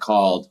it, what's it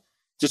called?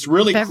 Just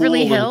really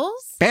Beverly cool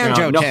Hills?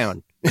 Banjo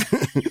Town.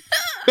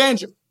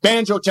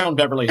 Banjo Town,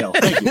 Beverly Hills.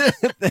 Thank you.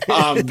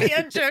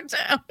 Banjo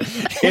Town.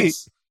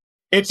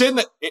 It's in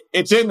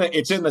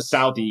the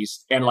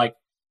Southeast, and like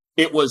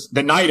it was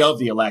the night of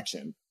the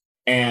election,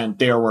 and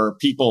there were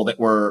people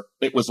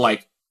it was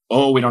like,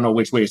 oh, we don't know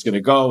which way it's going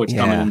to go. It's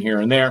coming in here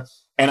and there.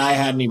 And I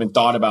hadn't even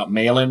thought about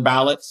mail-in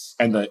ballots.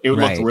 And it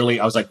looked really,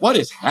 I was like, what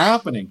is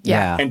happening?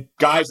 Yeah. And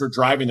guys were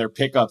driving their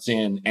pickups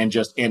in and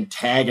just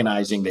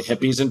antagonizing the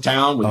hippies in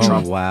town with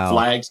Trump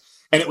flags.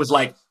 And it was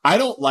like, I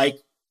don't like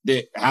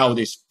how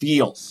this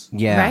feels.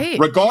 Yeah. Right.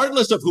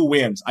 Regardless of who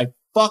wins, I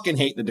fucking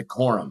hate the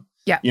decorum.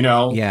 Yeah. You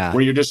know, Yeah.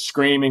 where you're just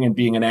screaming and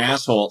being an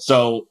asshole.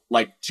 So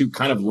like to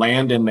kind of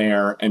land in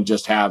there and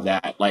just have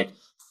that like,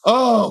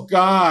 oh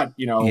God,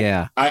 you know,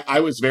 Yeah.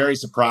 I was very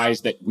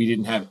surprised that we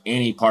didn't have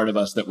any part of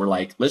us that were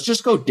like, let's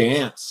just go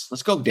dance.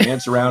 Let's go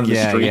dance around in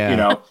the street, you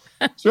know.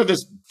 So we have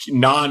this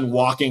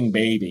non-walking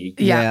baby,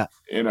 Yeah.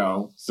 you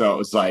know.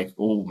 So it's like,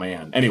 oh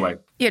man. Anyway.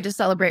 You had to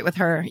celebrate with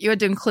her. You had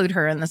to include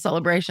her in the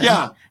celebration.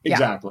 Yeah,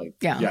 exactly.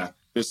 Yeah.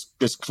 This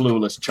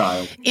clueless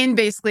child. In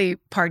basically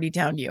Party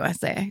Town,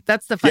 USA.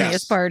 That's the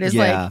funniest part is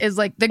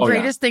like the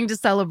greatest thing to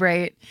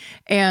celebrate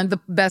and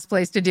the best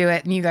place to do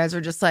it. And you guys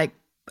are just like,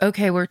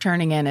 okay, we're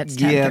turning in. It's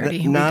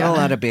 10:30. Not a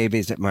lot of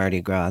babies at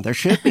Mardi Gras. There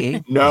should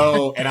be.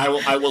 No, and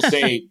I will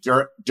say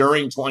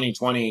during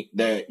 2020,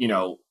 you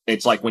know,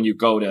 it's like when you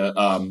go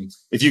to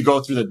if you go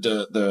through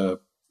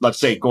the let's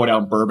say go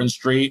down Bourbon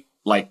Street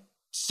like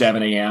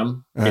 7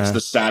 a.m. It's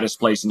the saddest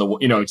place in the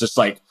world. You know, it's just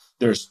like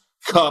there's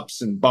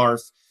cups and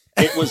barf.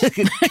 It was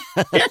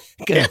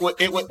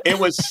it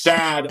was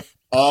sad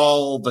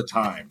all the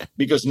time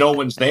because no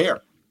one's there.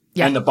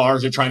 Yeah. And the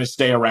bars are trying to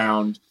stay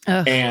around.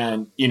 Ugh.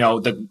 And, you know,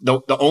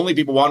 the only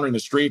people wandering the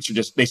streets are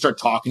just, they start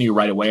talking to you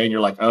right away. And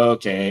you're like,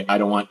 okay, I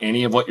don't want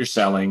any of what you're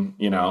selling,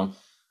 you know.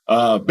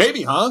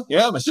 Baby, huh?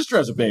 Yeah, my sister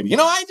has a baby. You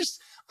know,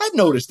 I've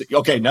noticed that.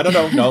 Okay, no,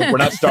 we're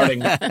not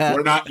starting.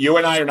 You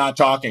and I are not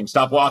talking.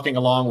 Stop walking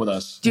along with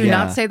us. Do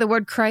not say the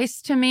word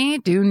Christ to me.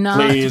 Do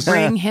not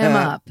bring him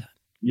up.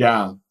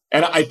 Yeah.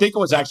 And I think it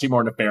was actually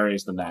more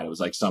nefarious than that. It was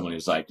like someone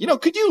who's like, you know,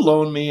 could you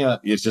loan me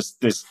it's just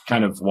this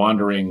kind of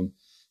wandering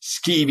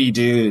skeevy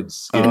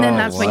dudes. And then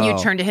that's when you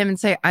turn to him and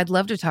say, I'd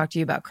love to talk to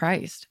you about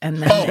Christ. And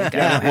then they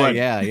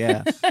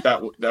go,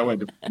 that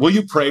would. Will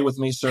you pray with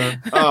me, sir?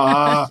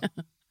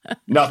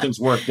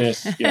 Nothing's worth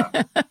this.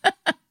 Yeah.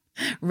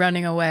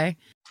 Running away.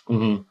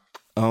 Mm-hmm.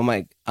 Oh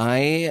my,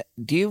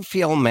 do you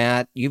feel,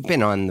 Matt, you've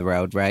been on the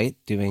road, right?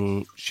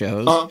 Doing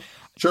shows.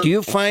 Sure. Do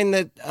you find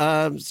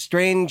that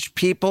strange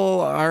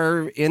people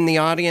are in the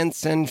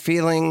audience and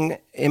feeling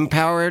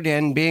empowered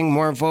and being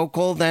more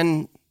vocal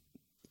than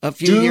a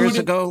few years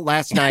ago?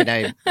 Last night,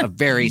 a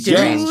very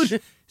strange,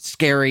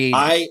 scary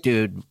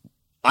dude.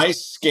 I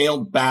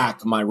scaled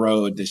back my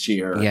road this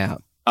year. Yeah.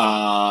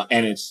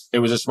 And it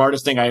was the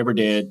smartest thing I ever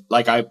did.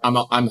 Like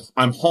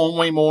I'm home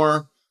way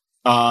more.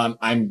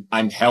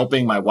 I'm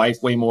helping my wife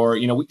way more.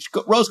 You know,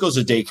 Rose goes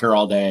to daycare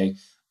all day.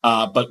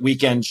 But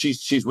weekend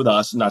she's with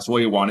us and that's the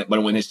way we want it.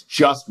 But when it's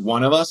just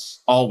one of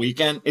us all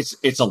weekend,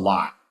 it's a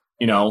lot,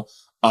 you know.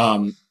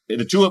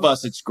 The two of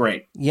us, it's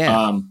great.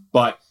 Yeah.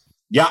 But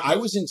yeah, I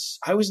was in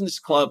this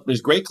club,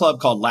 this great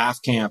club called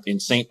Laugh Camp in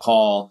St.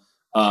 Paul,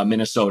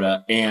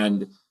 Minnesota.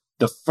 And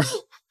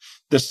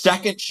the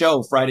second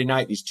show Friday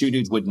night, these two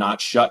dudes would not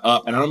shut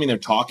up. And I don't mean they're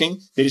talking.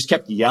 They just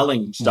kept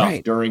yelling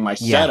stuff during my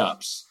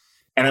setups.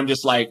 And I'm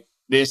just like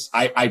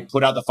I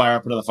put out the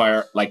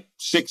fire like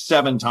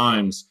 6-7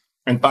 times.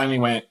 And finally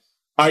went,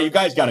 oh, you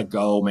guys got to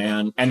go,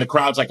 man. And the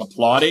crowd's like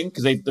applauding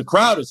because the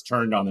crowd is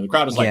turned on them. The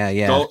crowd is like,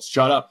 don't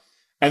shut up.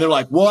 And they're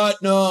like,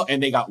 what? No.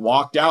 And they got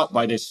walked out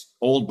by this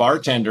old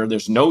bartender.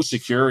 There's no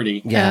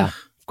security. Yeah.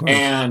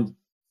 And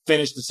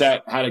finished the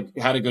set, had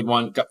a good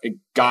one,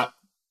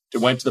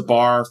 went to the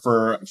bar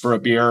for a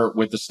beer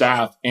with the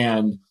staff.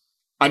 And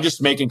I'm just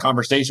making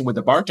conversation with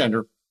the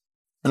bartender.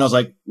 And I was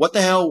like, what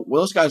the hell?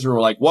 Well, those guys were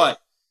like, what?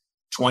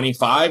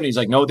 25? And he's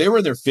like, no, they were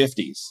in their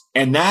 50s.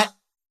 And that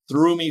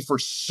threw me for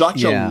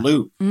such a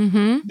loop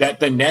that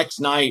the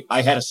next night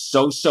I had a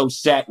so-so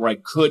set where I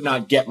could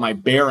not get my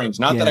bearings.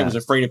 Not that I was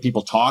afraid of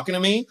people talking to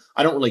me.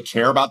 I don't really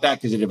care about that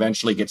because it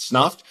eventually gets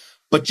snuffed.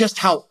 But just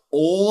how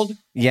old,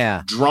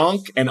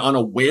 drunk, and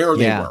unaware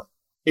they were.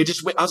 It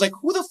just, I was like,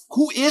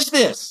 who is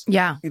this?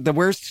 Yeah. The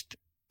worst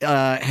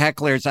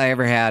hecklers I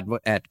ever had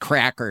at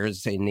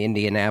Crackers in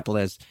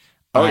Indianapolis.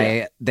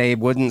 They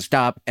wouldn't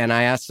stop, and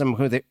I asked them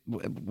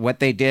what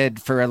they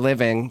did for a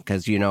living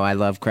because I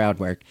love crowd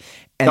work,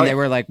 and they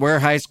were like, "We're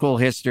high school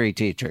history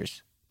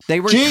teachers." They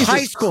were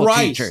high school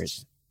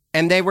teachers,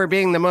 and they were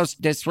being the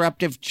most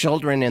disruptive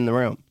children in the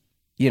room.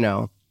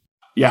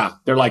 Yeah,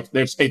 they're like,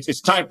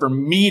 it's time for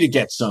me to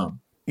get some.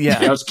 Yeah,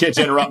 those kids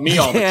interrupt me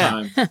all the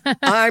time.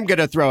 I'm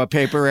gonna throw a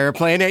paper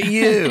airplane at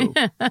you.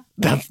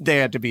 They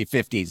had to be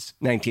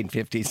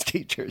 1950s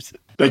teachers.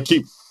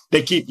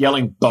 They keep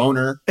yelling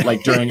boner,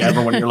 like during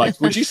everyone. You're like,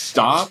 would you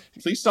stop?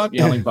 Please stop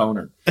yelling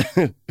boner.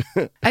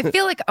 I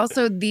feel like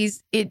also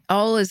it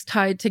all is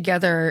tied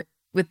together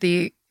with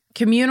the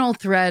communal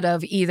thread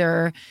of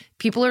either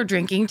people are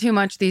drinking too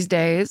much these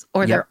days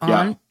or they're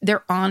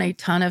on a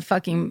ton of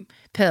fucking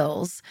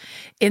pills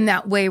in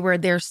that way where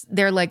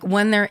they're like,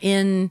 when they're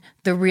in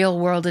the real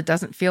world, it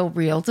doesn't feel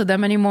real to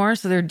them anymore.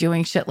 So they're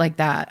doing shit like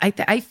that.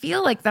 I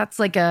feel like that's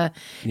like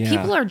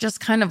people are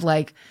just kind of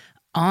like,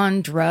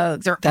 on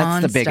drugs or that's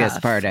on the biggest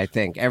stuff. part. I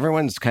think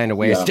everyone's kind of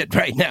wasted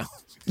right now.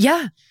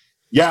 Yeah.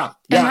 And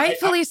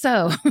rightfully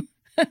so.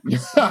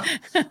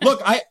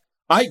 Look,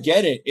 I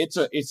get it.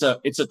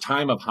 It's a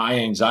time of high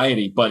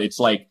anxiety, but it's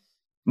like,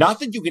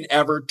 not that you can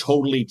ever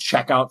totally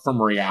check out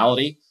from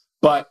reality,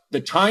 But the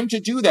time to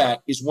do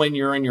that is when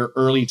you're in your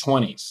early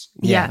 20s.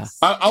 Yes.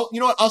 You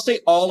know what? I'll say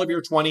all of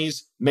your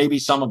 20s, maybe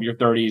some of your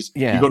 30s.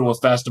 Yeah. You go to a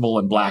festival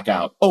and black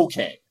out.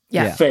 Okay.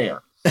 Yeah.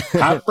 Fair.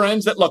 Have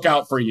friends that look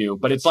out for you.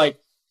 But it's like,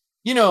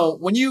 you know,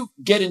 when you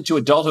get into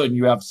adulthood and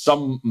you have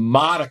some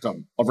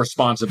modicum of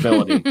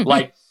responsibility,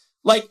 like,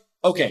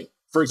 okay,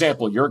 for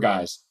example, your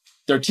guys,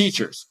 they're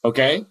teachers,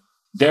 okay?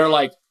 They're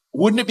like,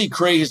 wouldn't it be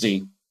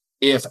crazy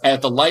if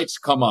at the lights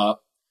come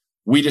up,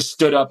 we just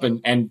stood up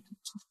and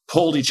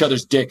pulled each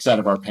other's dicks out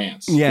of our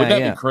pants? Yeah, Would that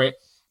yeah. be crazy?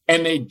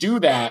 And they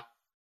do that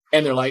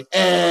and they're like,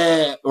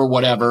 or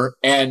whatever.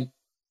 And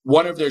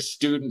one of their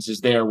students is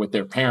there with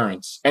their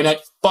parents. And that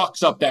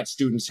fucks up that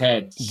student's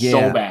head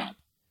so bad.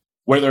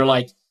 Where they're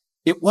like,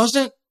 it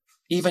wasn't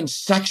even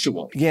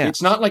sexual. Yeah.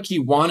 It's not like he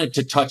wanted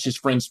to touch his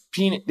friend's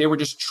penis. They were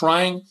just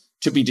trying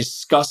to be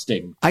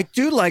disgusting. I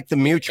do like the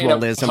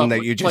mutualism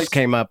that you just place.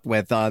 came up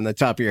with on the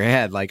top of your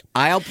head. Like,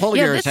 I'll pull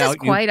yours this out. is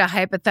quite a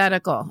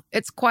hypothetical.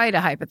 It's quite a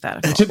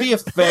hypothetical. To be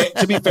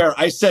fair,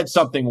 I said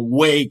something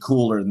way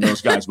cooler than those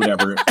guys would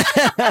ever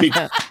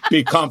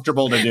be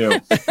comfortable to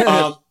do.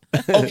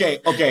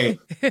 Okay.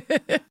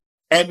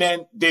 And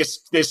then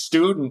this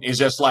student is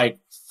just like,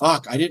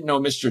 fuck, I didn't know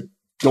Mr.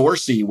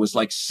 Dorsey was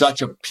like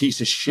such a piece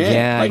of shit.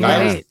 Yeah, like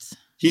right.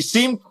 he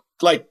seemed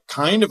like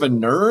kind of a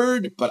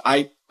nerd, but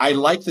I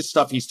like the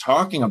stuff he's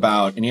talking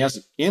about and he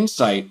has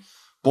insight.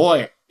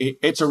 Boy,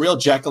 it's a real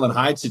Jekyll and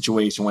Hyde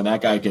situation when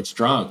that guy gets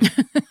drunk.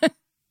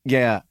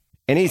 Yeah.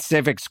 Any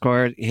civics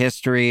course,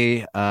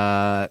 history,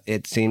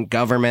 it seemed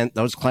government,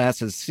 those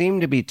classes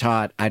seem to be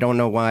taught, I don't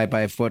know why,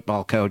 by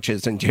football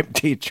coaches and gym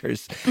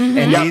teachers. Mm-hmm.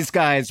 And these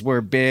guys were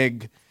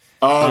big,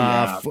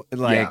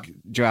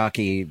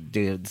 jockey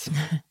dudes.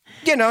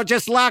 You know,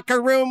 just locker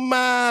room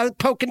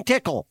poke and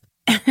tickle.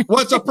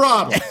 What's a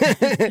problem?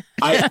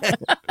 I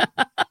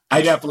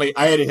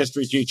had a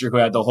history teacher who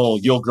had the whole,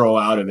 you'll grow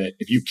out of it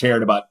if you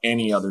cared about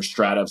any other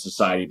strata of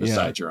society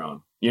besides your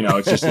own. You know,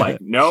 it's just like,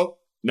 nope,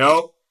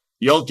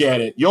 you'll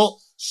get it.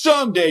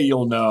 Someday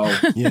you'll know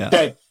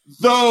that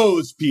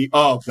those people,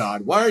 oh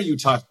God, why are you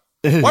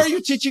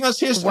teaching us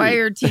history? Why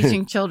are you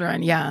teaching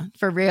children? Yeah,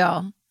 for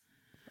real.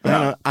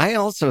 I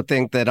also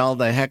think that all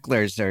the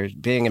hecklers are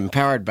being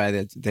empowered by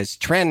this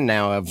trend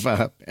now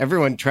of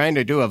everyone trying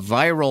to do a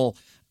viral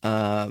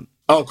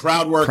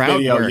crowd work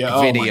video. Yeah.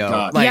 Oh video. My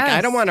God. Like, Yes,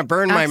 I don't want to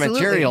burn my absolutely.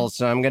 material,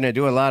 so I'm going to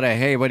do a lot of,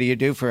 hey, what do you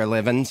do for a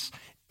livings?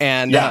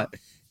 And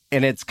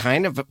and it's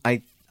kind of,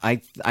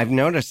 I've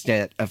noticed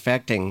it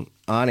affecting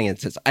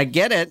audiences. I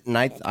get it, and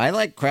I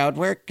like crowd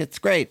work. It's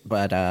great,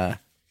 but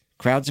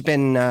crowds have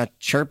been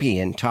chirpy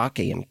and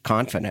talky and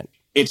confident.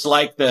 It's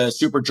like the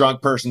super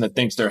drunk person that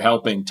thinks they're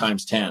helping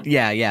times 10.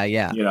 Yeah.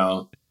 You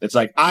know, it's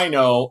like, I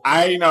know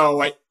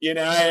what, you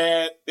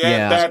know,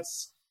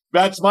 that's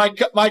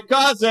my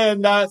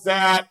cousin does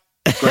that.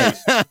 Great.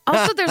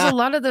 Also, there's a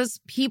lot of those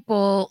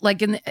people,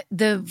 like in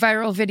the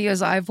viral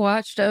videos I've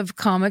watched of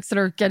comics that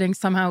are getting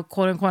somehow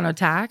quote unquote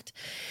attacked,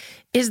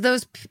 is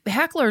those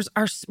hecklers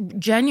are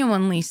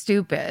genuinely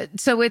stupid.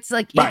 So it's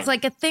like it's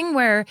like a thing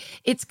where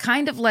it's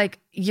kind of like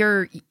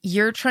you're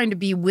trying to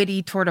be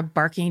witty toward a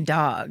barking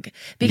dog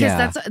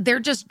because they're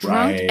just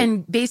drunk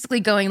and basically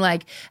going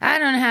like, I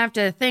don't have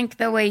to think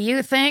the way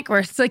you think.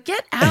 Where it's like,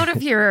 get out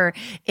of here,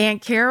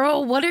 Aunt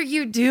Carol. What are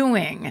you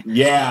doing?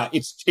 Yeah,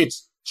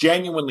 it's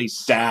genuinely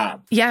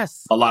sad.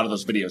 Yes, a lot of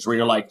those videos where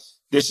you're like,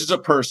 this is a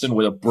person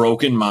with a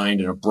broken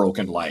mind and a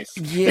broken life.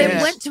 They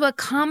went to a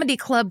comedy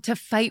club to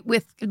fight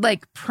with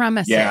like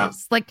premises. Yeah.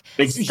 Like,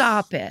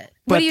 stop it.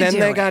 What But are you then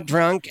doing? they got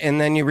drunk,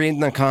 and then you read in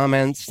the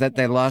comments that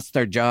they lost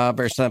their job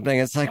or something.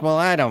 It's like, well,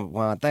 I don't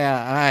want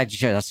that. I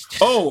just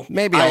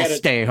maybe I'll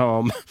stay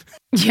home.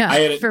 Yeah, I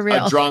had for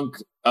real. a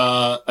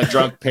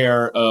drunk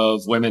pair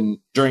of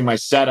women during my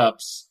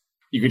setups.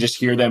 You could just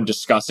hear them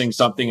discussing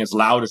something as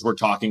loud as we're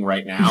talking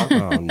right now.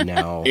 Oh,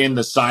 no. In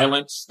the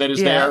silence that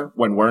is there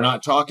when we're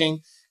not talking.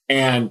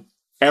 And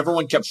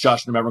everyone kept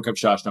shushing them.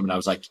 And I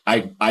was like,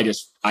 I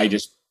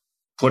just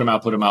put them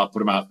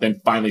out.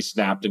 Then finally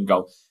snapped and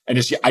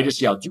I just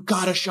yelled, you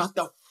gotta shut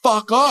the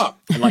fuck up.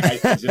 And like,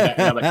 I did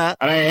that.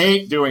 And I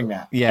hate doing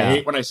that. Yeah. I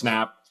hate when I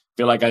snap,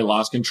 feel like I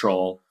lost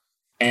control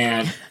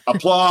and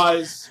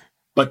applause.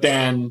 But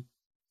then,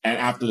 and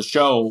after the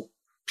show,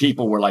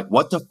 people were like,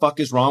 what the fuck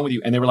is wrong with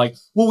you? And they were like,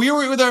 well, we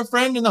were with our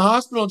friend in the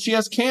hospital and she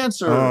has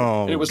cancer.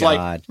 Oh, and it was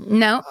God. like,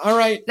 no, all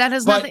right. That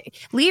has nothing.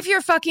 Leave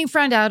your fucking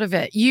friend out of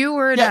it. You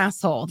were an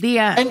asshole. The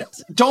end. And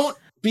don't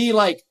be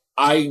like,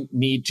 I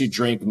need to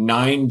drink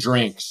 9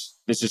 drinks.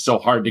 This is so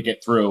hard to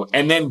get through.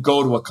 And then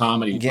go to a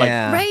comedy.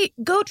 Yeah. Right.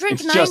 Go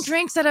drink 9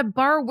 drinks at a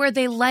bar where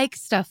they like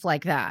stuff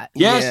like that.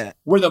 Yes.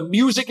 Where the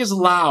music is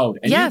loud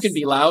and you can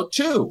be loud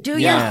too. Do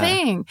your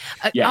thing.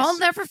 Yes. I'll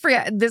never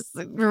forget. This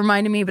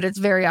reminded me, but it's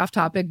very off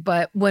topic.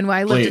 But when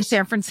I lived in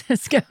San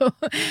Francisco,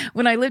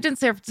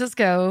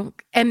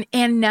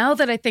 and now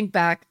that I think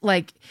back,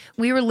 like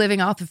we were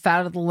living off the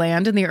fat of the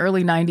land in the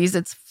early 90s.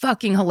 It's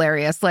fucking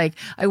hilarious. Like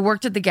I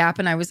worked at the Gap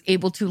and I was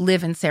able to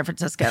live in San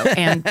Francisco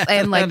and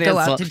like go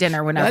out to dinner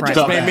there whenever That I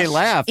just was made me there.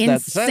 laugh.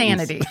 that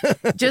sentence. Insanity.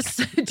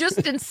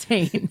 just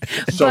insane.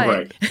 So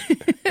But,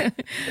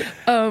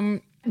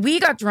 great.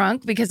 we got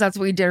drunk because that's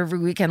what we did every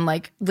weekend,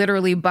 like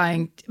literally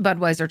buying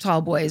Budweiser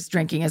tall boys,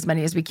 drinking as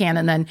many as we can,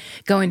 and then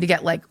going to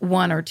get like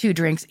 1 or 2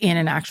 drinks in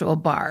an actual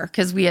bar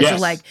because we had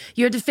to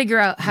you had to figure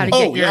out how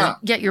to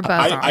get your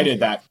buzz on. I did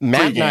that.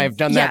 Matt and I have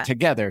done Yeah. that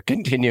together.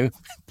 Continue.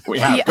 We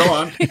have. Go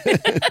on.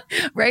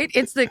 Right?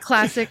 It's the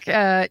classic,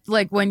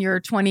 like when you're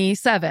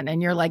 27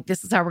 and you're like,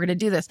 this is how we're going to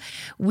do this.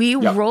 We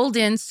rolled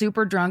in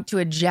super drunk to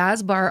a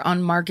jazz bar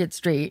on Market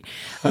Street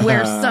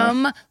where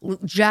some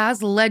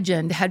jazz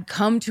legend had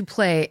come to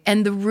play,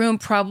 and the room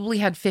probably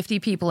had 50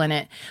 people in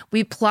it.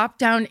 We plopped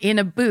down in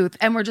a booth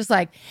and we're just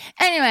like,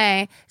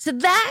 anyway, so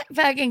that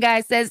fucking guy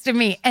says to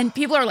me, and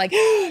people are like,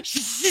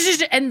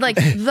 and like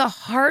the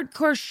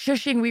hardcore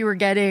shushing we were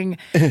getting.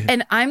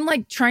 And I'm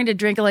like trying to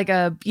drink like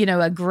a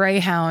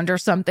Greyhound or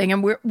something.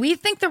 And we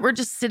think that we're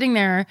just sitting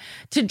there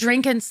to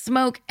drink and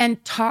smoke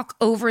and talk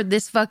over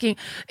this fucking,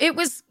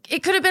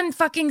 it could have been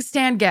fucking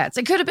Stan Getz.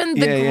 It could have been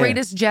the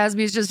greatest jazz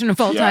musician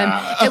of all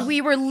time. And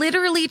we were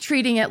literally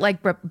treating it like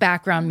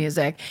background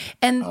music.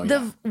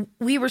 And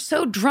we were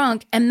so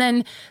drunk. And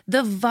then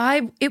the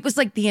vibe, it was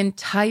like the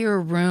entire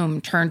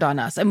room turned on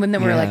us. And when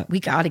then we were like, we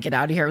got to get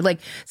out of here. Like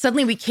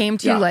suddenly we came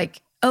to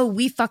like, oh,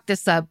 we fucked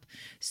this up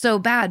so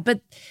bad.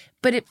 But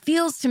it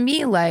feels to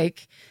me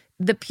like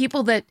the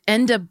people that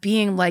end up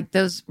being like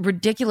those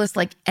ridiculous,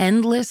 like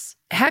endless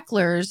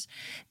hecklers,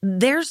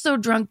 they're so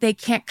drunk they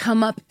can't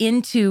come up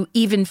into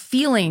even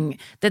feeling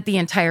that the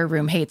entire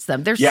room hates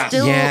them. They're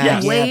still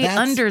way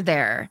under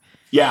there.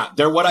 Yeah,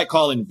 they're what I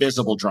call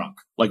invisible drunk.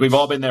 Like we've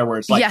all been there where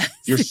it's like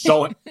you're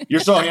so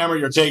hammered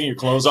you're taking your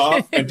clothes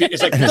off, and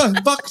it's like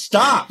fuck,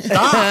 stop.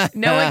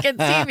 No one can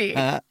see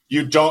me.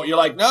 You're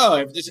like,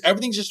 no,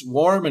 everything's just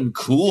warm and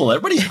cool.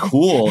 Everybody's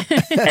cool,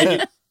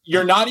 and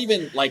you're not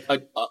even like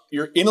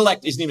your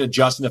intellect isn't even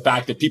adjusting the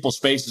fact that people's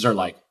faces are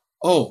like,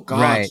 oh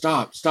God,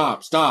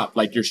 stop.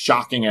 Like you're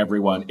shocking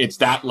everyone. It's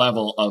that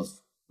level of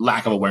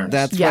lack of awareness.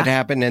 That's what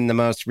happened in the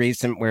most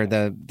recent where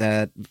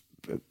the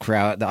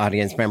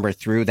audience member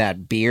threw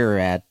that beer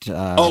at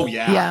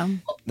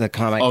the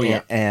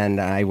comic.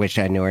 And I wish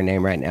I knew her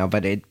name right now,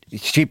 but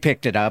she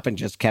picked it up and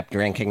just kept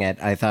drinking it.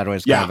 I thought it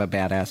was kind of a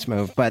badass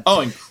move. But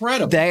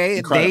incredible.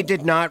 They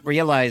did not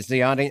realize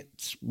the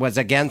audience was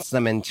against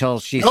them until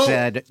she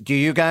said, do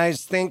you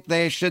guys think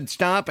they should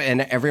stop?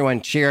 And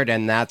everyone cheered,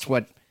 and that's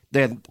what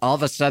all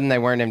of a sudden they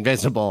weren't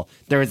invisible.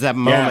 There was that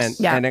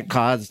moment and it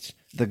caused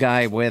the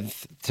guy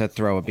to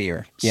throw a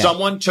beer. Yeah.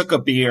 Someone took a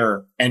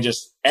beer and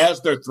just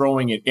as they're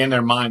throwing it in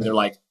their mind, they're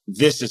like,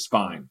 this is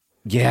fine.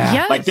 Yeah.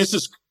 Yes. Like this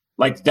is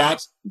like,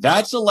 that's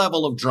a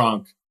level of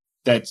drunk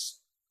that's,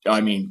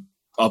 I mean,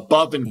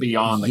 above and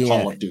beyond the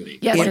Call of Duty.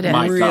 Yes, like, it is.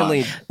 It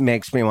really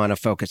makes me want to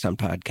focus on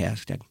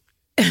podcasting.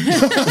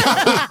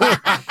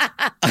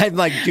 I'm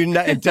like,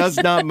 it does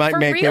not make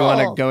me want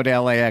to go to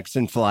LAX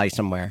and fly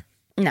somewhere.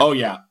 No. Oh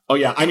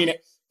yeah. I mean,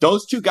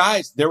 those two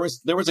guys, there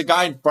was a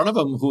guy in front of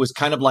him who was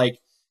kind of like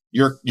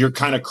your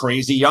kind of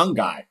crazy young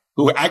guy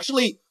who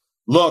actually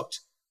looked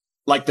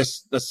like the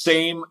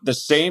same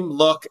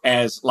look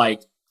as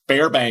like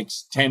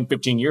Fairbanks 10,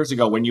 15 years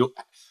ago when you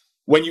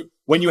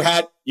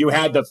had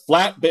the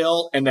flat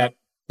bill and that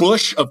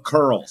bush of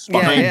curls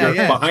behind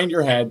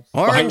your head,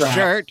 orange behind your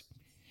shirt. Hat.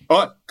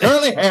 Oh,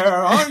 curly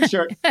hair, orange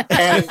shirt,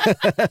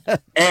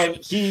 and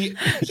he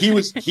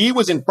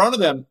was in front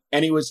of them,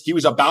 and he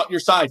was about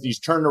your size. He's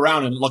turned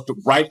around and looked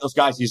right at those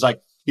guys. He's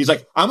like,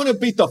 I'm gonna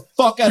beat the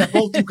fuck out of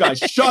both you guys.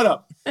 Shut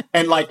up.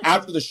 And like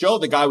after the show,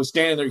 the guy was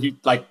standing there. He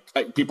like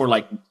people were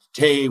like,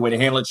 hey, way to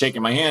handle it,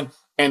 shaking my hand.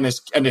 And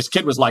this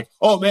kid was like,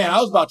 oh man, I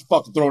was about to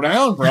fucking throw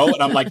down, bro.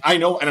 And I'm like, I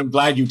know, and I'm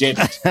glad you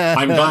didn't.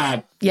 I'm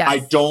glad. Yes. I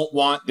don't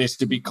want this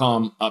to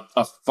become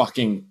a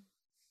fucking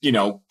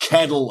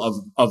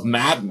kettle of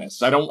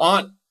madness. I don't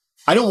want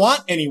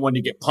anyone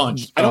to get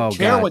punched. I don't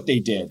care what they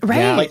did.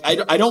 Right. Like,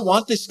 I don't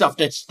want this stuff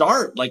to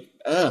start. Like,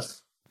 ugh.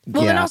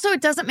 Well, and also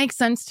it doesn't make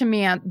sense to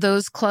me at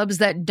those clubs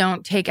that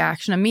don't take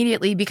action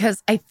immediately,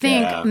 because I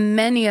think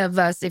many of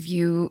us, if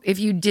you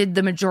did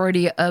the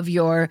majority of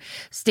your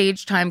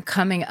stage time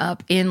coming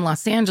up in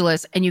Los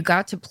Angeles and you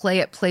got to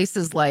play at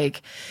places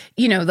like,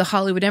 the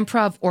Hollywood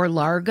Improv or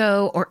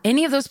Largo or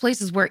any of those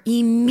places where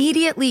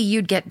immediately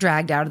you'd get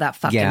dragged out of that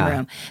fucking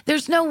room.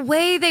 There's no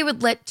way they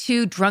would let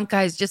two drunk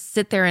guys just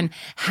sit there and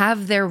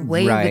have their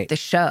way with the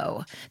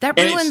show. That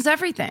ruins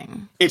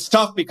everything. It's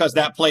tough because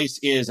that place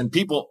is, and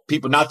people,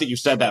 not that you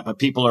said that, but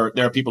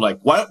there are people like,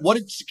 what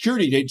did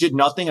security? They did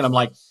nothing. And I'm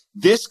like,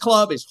 this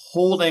club is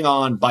holding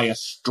on by a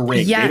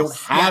string. They don't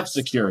have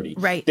security.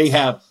 Right. They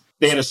had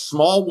a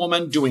small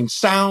woman doing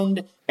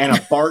sound and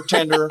a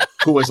bartender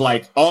who was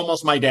like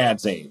almost my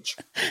dad's age.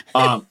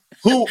 But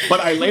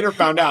I later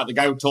found out, the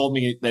guy who told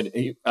me that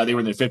they were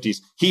in their 50s,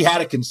 he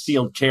had a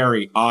concealed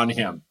carry on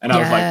him. And I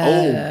was like,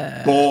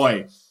 oh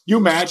boy, you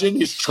imagine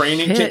his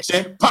training kicks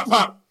in, pop,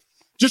 pop.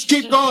 Just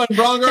keep going,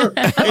 Braunger.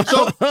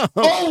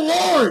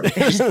 Oh, Lord.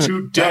 He's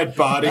two dead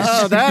bodies.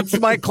 Oh, that's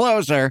my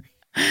closer.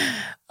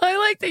 I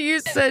like that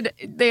you said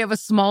they have a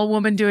small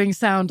woman doing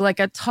sound. Like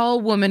a tall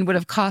woman would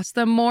have cost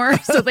them more,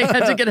 so they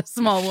had to get a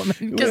small woman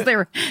because they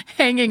were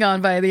hanging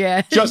on by the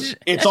edge. Just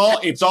it's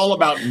all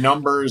about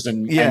numbers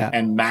and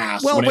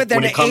mass. Well, with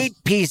an comes...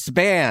 8-piece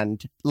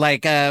band,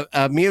 like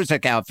a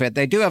music outfit,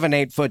 they do have an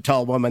 8-foot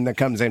tall woman that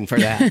comes in for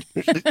that.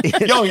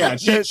 Oh yeah,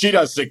 she does. She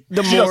does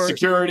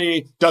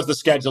security, does the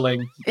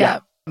scheduling. Yeah.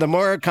 The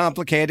more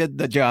complicated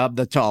the job,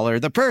 the taller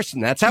the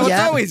person. That's how it's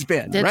always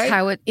been, That's right?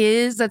 how it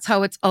is. That's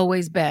how it's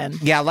always been.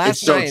 Yeah,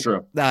 last night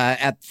true.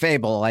 At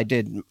Fable, I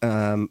did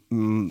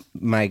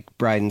Mike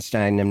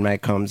Bridenstine and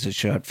Mike Holmes'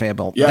 show at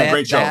Fable. Yeah,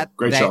 great show.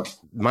 Great show.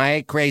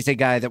 My crazy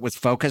guy that was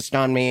focused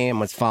on me and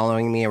was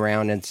following me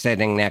around and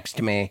sitting next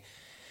to me.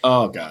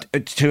 Oh, God.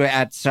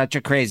 At such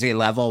a crazy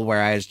level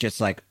where I was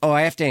just like, oh,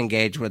 I have to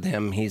engage with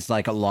him. He's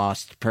like a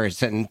lost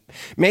person.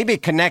 Maybe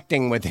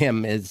connecting with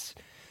him is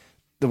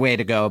the way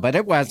to go, but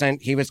it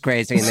wasn't. He was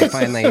crazy, and they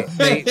finally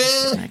they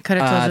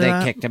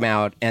kicked him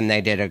out, and they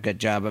did a good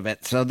job of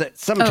it. So that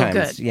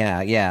sometimes,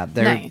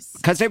 Nice.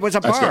 Because it was a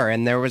bar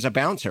and there was a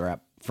bouncer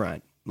up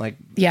front. Like,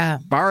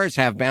 bars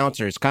have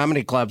bouncers.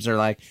 Comedy clubs are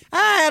like,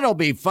 it'll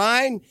be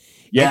fine.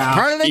 Yeah, it's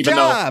part of the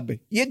job.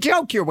 You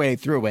joke your way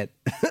through it.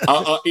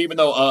 Even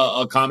though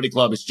a comedy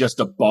club is just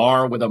a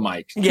bar with a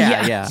mic.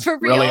 Yeah. For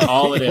real. Really,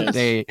 all it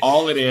is.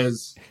 All it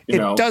is.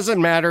 It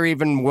doesn't matter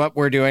even what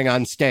we're doing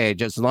on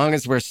stage as long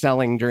as we're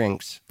selling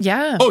drinks.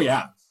 Yeah. Oh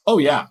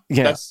yeah.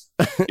 That's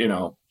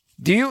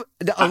Do you?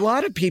 A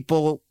lot of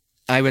people.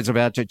 I was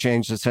about to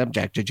change the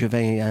subject. Did you have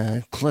any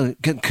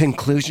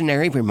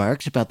conclusionary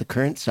remarks about the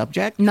current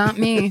subject? Not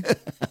me.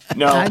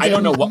 No, I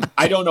don't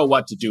know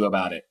what to do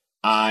about it.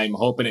 I'm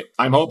hoping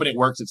it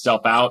works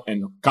itself out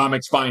and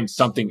comics find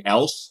something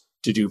else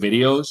to do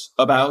videos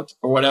about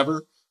or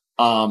whatever.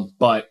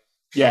 But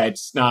yeah,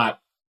 it's not.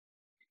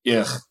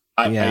 Yeah.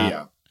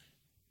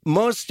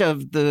 Most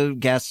of the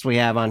guests we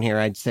have on here,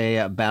 I'd say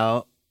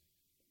about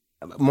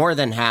more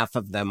than half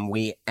of them,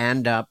 we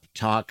end up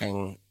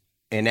talking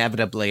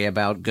inevitably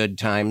about good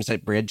times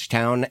at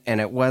Bridgetown. And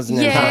it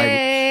wasn't until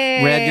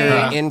I read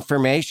your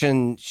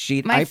information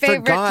sheet. My favorite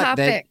forgot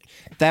topic.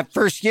 that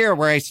first year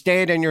where I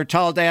stayed in your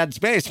tall dad's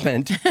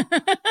basement.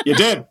 You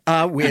did.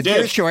 With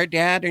your short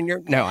dad and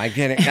your... No, I'm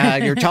kidding.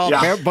 Your tall...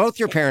 Both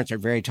your parents are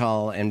very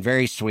tall and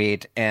very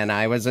sweet. And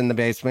I was in the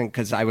basement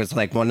because I was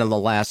like one of the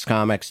last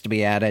comics to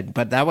be added.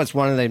 But that was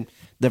one of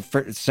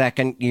the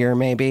second year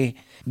maybe.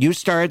 You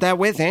started that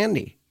with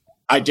Andy.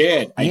 I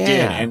did.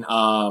 And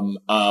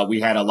we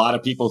had a lot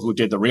of people who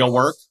did the real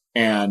work.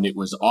 And it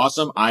was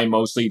awesome. I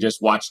mostly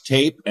just watched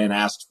tape and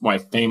asked my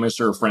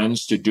famouser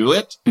friends to do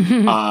it.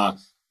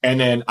 And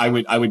then I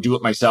would do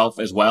it myself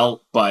as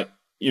well. But,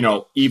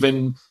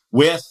 even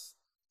with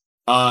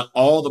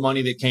all the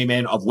money that came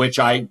in, of which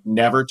I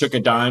never took a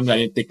dime, I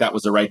didn't think that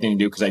was the right thing to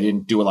do because I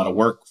didn't do a lot of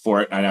work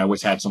for it. And I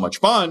always had so much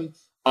fun.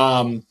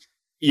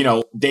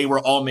 They were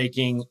all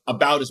making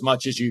about as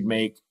much as you'd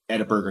make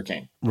at a Burger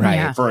King.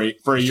 Right. For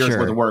a year's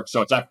worth of work.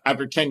 So it's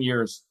after 10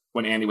 years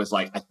when Andy was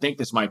like, I think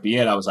this might be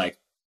it. I was like,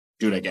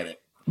 dude, I get it.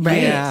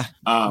 Right. Yeah.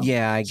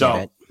 I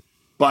get it.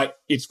 But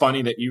it's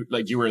funny that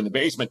you were in the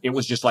basement. It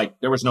was just like,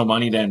 there was no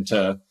money then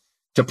to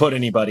put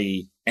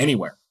anybody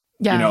anywhere.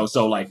 Yeah.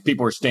 So like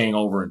people were staying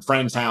over in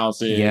friends'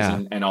 houses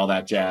and all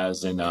that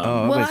jazz. And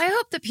I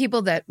hope the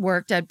people that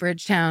worked at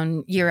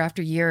Bridgetown year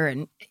after year,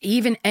 and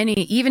even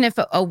if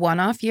a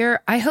one-off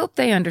year, I hope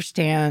they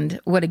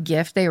understand what a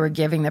gift they were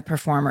giving the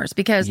performers,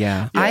 because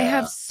I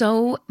have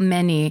so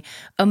many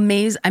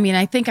amazing. I mean,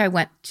 I think I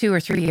went 2 or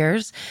 3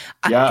 years.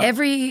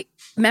 Every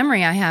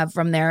memory I have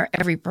from there,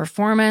 every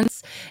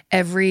performance,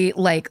 every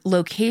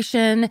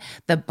location,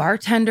 the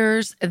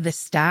bartenders, the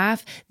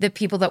staff, the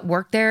people that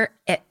worked there,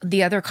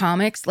 the other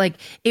comics,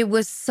 it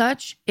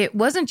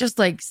wasn't just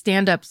like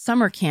stand-up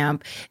summer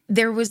camp.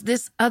 There was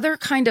this other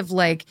kind of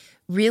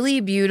really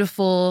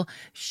beautiful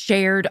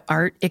shared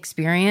art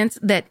experience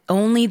that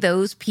only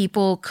those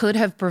people could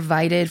have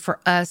provided for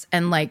us.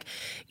 And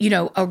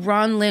a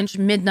Ron Lynch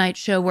midnight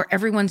show where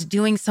everyone's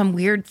doing some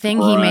weird thing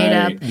he made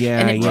up.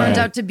 And it turns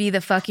out to be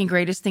the fucking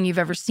greatest thing you've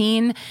ever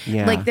seen.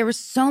 Yeah. There was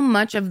so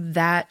much of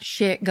that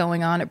shit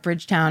going on at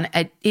Bridgetown.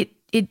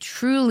 It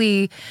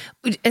truly,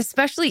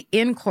 especially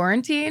in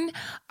quarantine,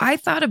 I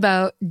thought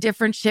about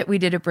different shit we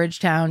did at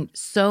Bridgetown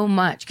so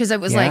much, because it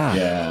was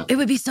it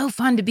would be so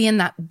fun to be in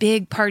that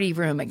big party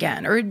room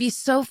again, or it'd be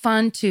so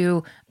fun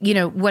to,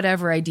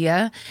 whatever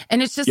idea.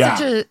 And it's just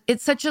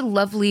such a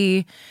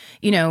lovely,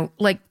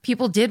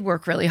 people did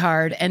work really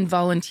hard and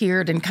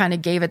volunteered and kind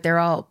of gave it their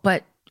all,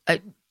 but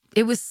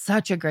it was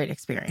such a great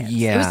experience.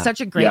 Yeah. It was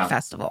such a great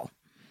festival.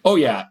 Oh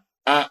yeah.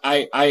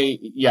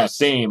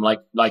 Same.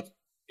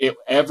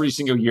 Every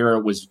single year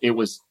it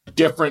was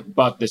different,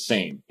 but the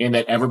same, in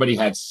that everybody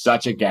had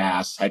such a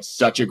gas, had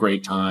such a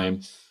great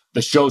time.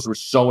 The shows were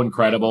so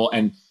incredible.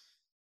 And,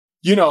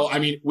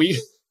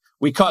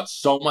 we caught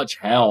so much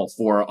hell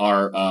for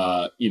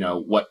our,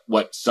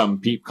 what some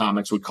peep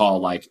comics would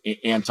call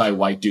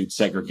anti-white dude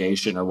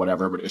segregation or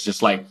whatever. But it was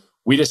just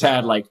we just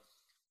had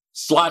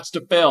slots to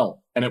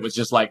fill. And it was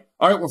just all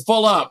right, we're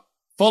full up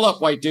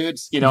white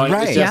dudes, and it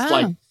was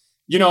just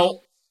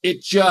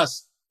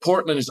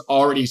Portland is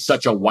already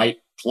such a white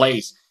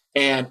place.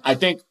 And I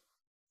think,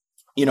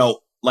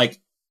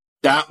 like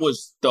that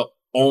was the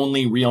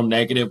only real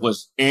negative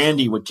was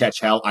Andy would catch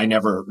hell.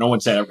 No one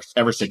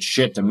ever said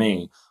shit to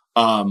me.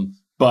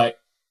 But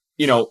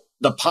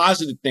the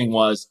positive thing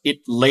was it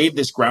laid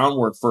this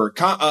groundwork for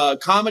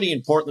comedy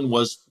in Portland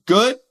was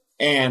good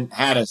and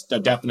had a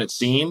definite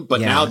scene,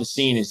 but now the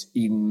scene is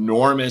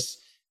enormous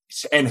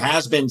and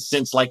has been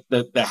since like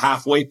the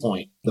halfway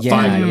point, the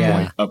 5-year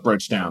point of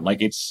Bridgetown.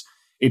 Like it's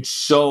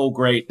so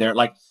great there.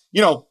 Like,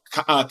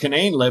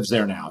 Kanane lives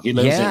there now. He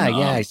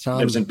lives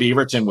lives in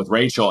Beaverton with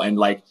Rachel, and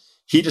like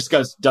he just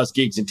does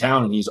gigs in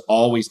town, and he's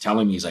always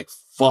telling me, he's like,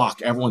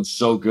 fuck, everyone's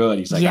so good.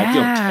 He's like, I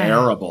feel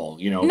terrible,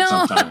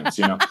 sometimes,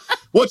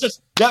 Well, it's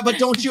just that, but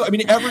don't you? I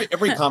mean,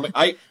 every comic,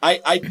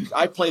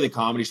 I play the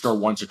Comedy Store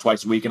once or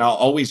twice a week, and I'll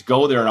always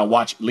go there and I'll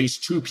watch at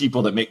least 2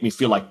 people that make me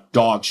feel like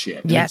dog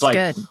shit. And it's like,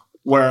 good.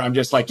 Where I'm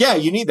just like, yeah,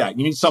 you need that.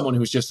 You need someone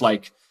who's just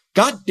like,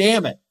 God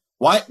damn it.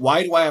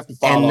 Why do I have to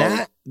follow?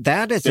 And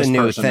that is a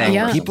new thing.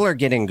 Yeah. People are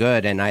getting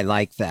good, and I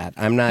like that.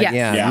 I'm not.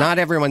 Yeah. Not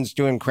everyone's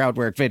doing crowd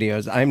work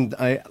videos.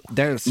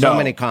 There's so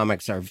many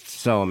comics are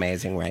so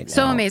amazing right now.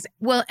 So amazing.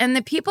 Well, and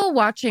the people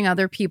watching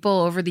other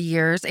people over the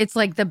years, it's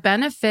like the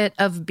benefit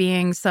of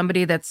being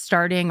somebody that's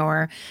starting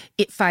or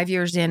 5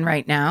 years in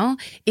right now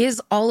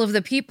is all of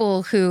the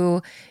people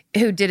who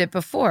did it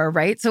before,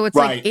 right? So it's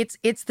like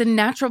it's the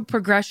natural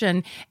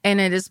progression,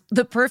 and it is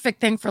the perfect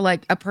thing for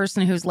like a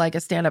person who's like a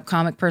stand-up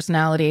comic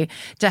personality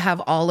to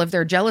have all of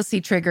their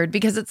jealousy triggered,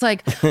 because it's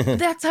like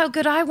that's how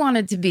good I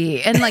wanted to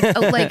be. And like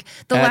the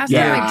last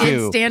time I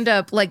did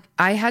stand-up, like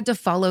I had to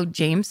follow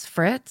James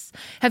Fritz.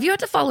 Have you had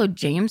to follow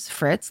James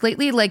Fritz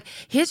lately? Like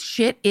his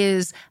shit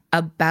is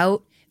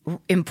about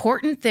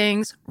important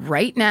things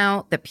right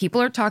now that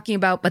people are talking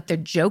about, but the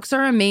jokes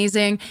are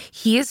amazing.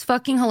 He is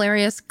fucking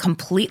hilarious,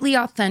 completely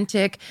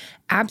authentic.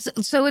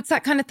 So it's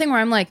that kind of thing where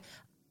I'm like,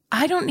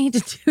 I don't need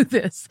to do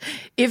this.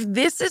 If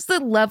this is the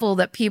level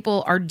that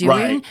people are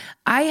doing,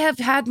 I have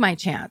had my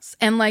chance.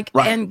 And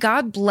and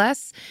God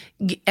bless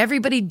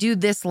everybody do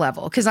this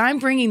level, because I'm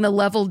bringing the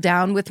level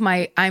down with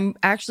I'm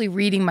actually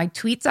reading my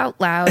tweets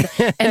out loud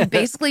and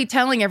basically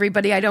telling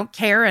everybody I don't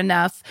care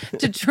enough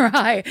to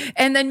try.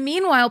 And then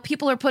meanwhile,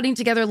 people are putting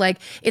together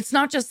it's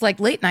not just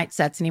like late night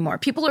sets anymore.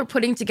 People are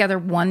putting together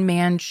one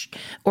man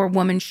or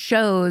woman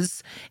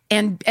shows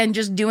and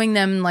just doing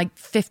them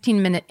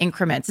 15-minute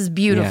increments. Is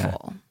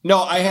beautiful. Yeah.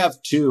 No, I have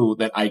 2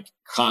 that I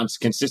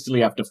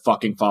consistently have to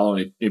fucking follow,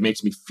 and it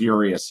makes me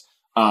furious.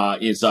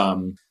 Is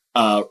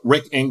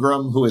Rick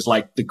Ingram, who is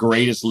like the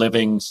greatest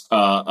living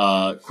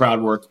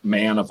crowd work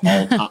man of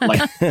all time.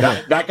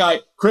 That guy,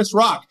 Chris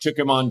Rock took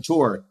him on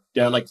tour,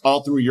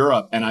 all through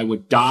Europe, and I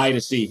would die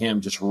to see him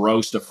just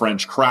roast a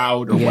French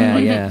crowd or whatever.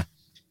 Yeah.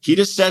 He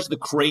just says the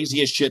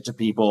craziest shit to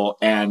people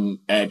and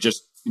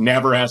just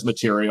never has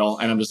material,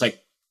 and I'm just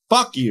like,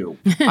 fuck you.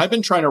 I've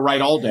been trying to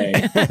write all day.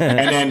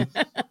 And then,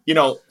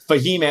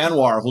 Fahim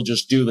Anwar will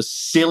just do the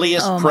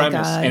silliest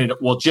premise and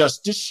it will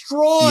just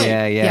destroy.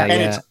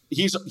 And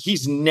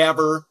he's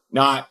never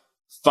not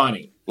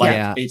funny.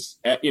 It's,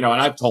 and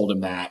I've told him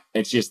that.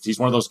 It's just, he's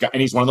one of those guys,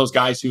 and he's one of those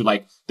guys who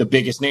the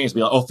biggest names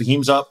be like, oh,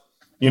 Fahim's up,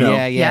 Yeah.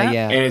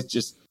 And it's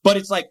just, but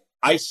it's like,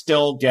 I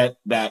still get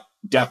that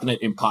definite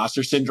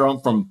imposter syndrome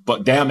from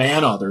them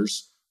and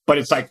others, but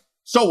it's like,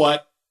 so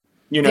what?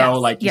 You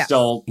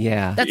still,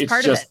 that's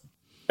part of it.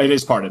 It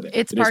is part of it.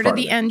 It's part of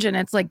the engine.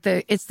 It's like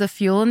it's the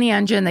fuel in the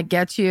engine that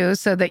gets you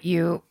so that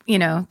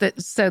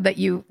so that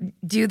you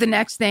do the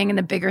next thing and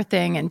the bigger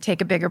thing and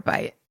take a bigger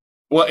bite.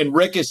 Well, and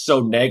Rick is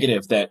so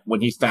negative that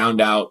when he found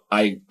out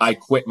I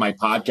quit my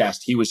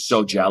podcast, he was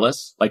so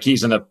jealous. Like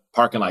he's in the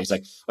parking lot. He's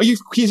like, he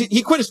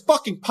quit his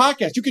fucking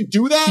podcast. You can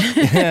do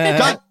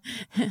that?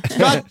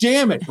 God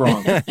damn it,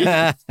 Braunger.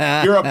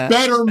 You're a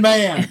better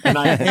man. And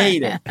I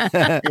hate it.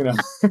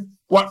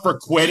 What, for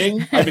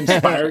quitting? I've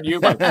inspired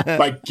you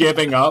by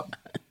giving up.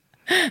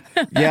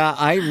 Yeah,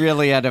 I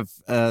really had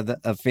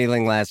a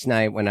feeling last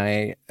night when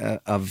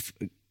of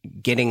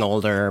getting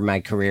older, my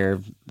career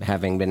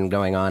having been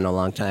going on a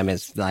long time,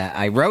 is that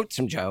I wrote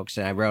some jokes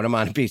and I wrote them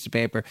on a piece of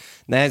paper. And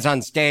then I was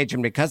on stage,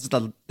 and because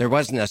there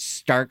wasn't a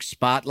stark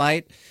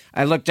spotlight,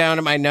 I looked down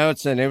at my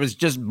notes and it was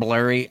just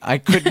blurry. I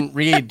couldn't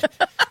read.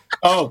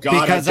 Oh,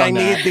 God. Because I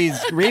need these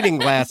reading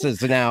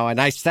glasses now, and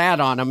I sat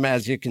on them,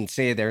 as you can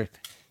see.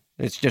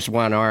 It's just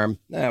one arm,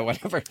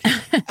 whatever.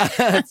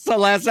 So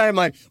last night I'm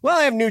like, well,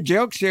 I have new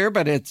jokes here,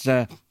 but it's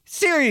a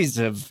series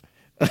of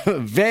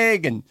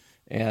vague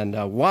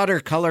and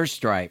watercolor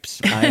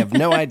stripes. I have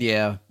no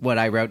idea what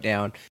I wrote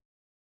down.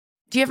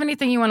 Do you have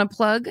anything you want to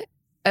plug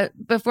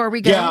before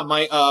we go? Yeah,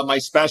 my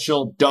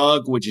special,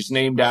 Doug, which is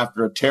named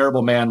after a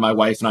terrible man my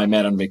wife and I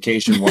met on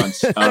vacation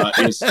once,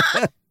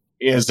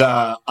 is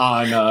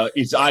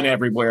on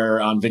everywhere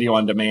on video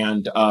on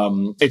demand.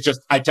 It's just,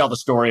 I tell the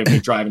story of me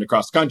driving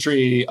across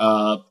country,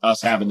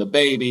 us having the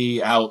baby,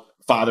 how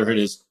fatherhood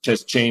has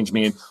just changed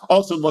me, and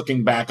also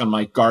looking back on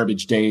my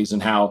garbage days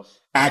and how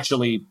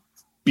actually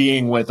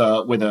being with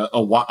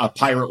a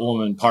pirate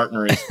woman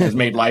partner has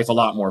made life a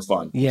lot more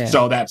fun. Yeah.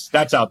 So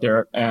that's out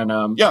there.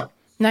 And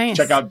Nice.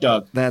 check out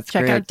Doug. That's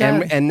Check great. out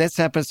Doug. And this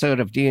episode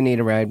of Do You Need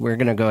a Ride, we're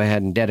going to go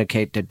ahead and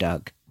dedicate to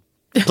Doug.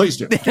 Please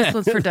do. This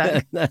one's for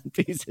Doug. That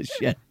piece of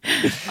shit.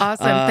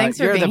 Awesome. Thanks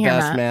for you're being the here,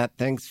 best, Matt.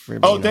 Thanks for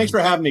being Oh, thanks on.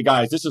 for having me,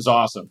 guys. This is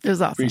awesome. It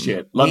was awesome. Appreciate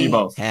it. Love you We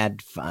both.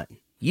 had fun.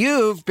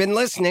 You've been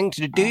listening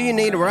to Do You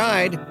Need a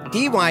Ride?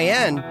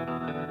 DYN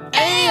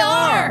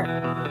AR.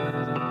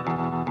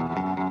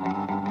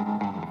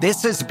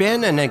 This has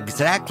been an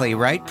Exactly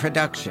Right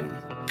production.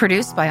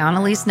 Produced by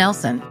Annalise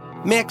Nelson.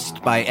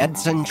 Mixed by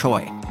Edson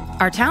Choi.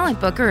 Our talent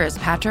booker is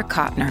Patrick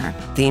Kottner.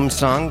 Theme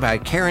song by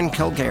Karen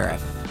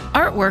Kilgariff.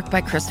 Artwork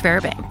by Chris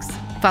Fairbanks.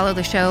 Follow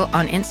the show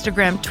on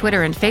Instagram,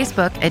 Twitter, and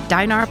Facebook at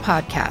Dynar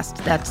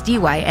Podcast. That's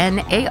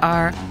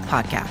DYNAR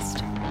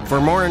Podcast. For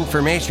more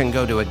information,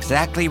 go to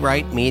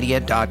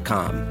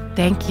exactlyrightmedia.com.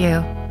 Thank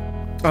you.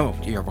 Oh,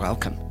 you're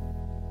welcome.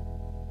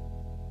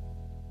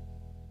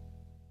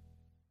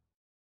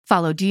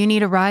 Follow Do You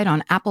Need a Ride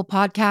on Apple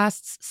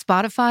Podcasts,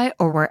 Spotify,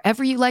 or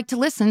wherever you like to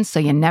listen so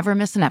you never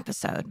miss an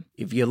episode.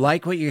 If you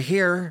like what you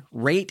hear,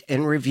 rate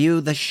and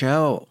review the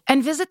show.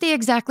 And visit the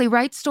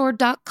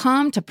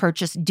ExactlyRightStore.com to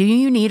purchase Do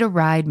You Need a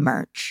Ride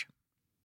merch.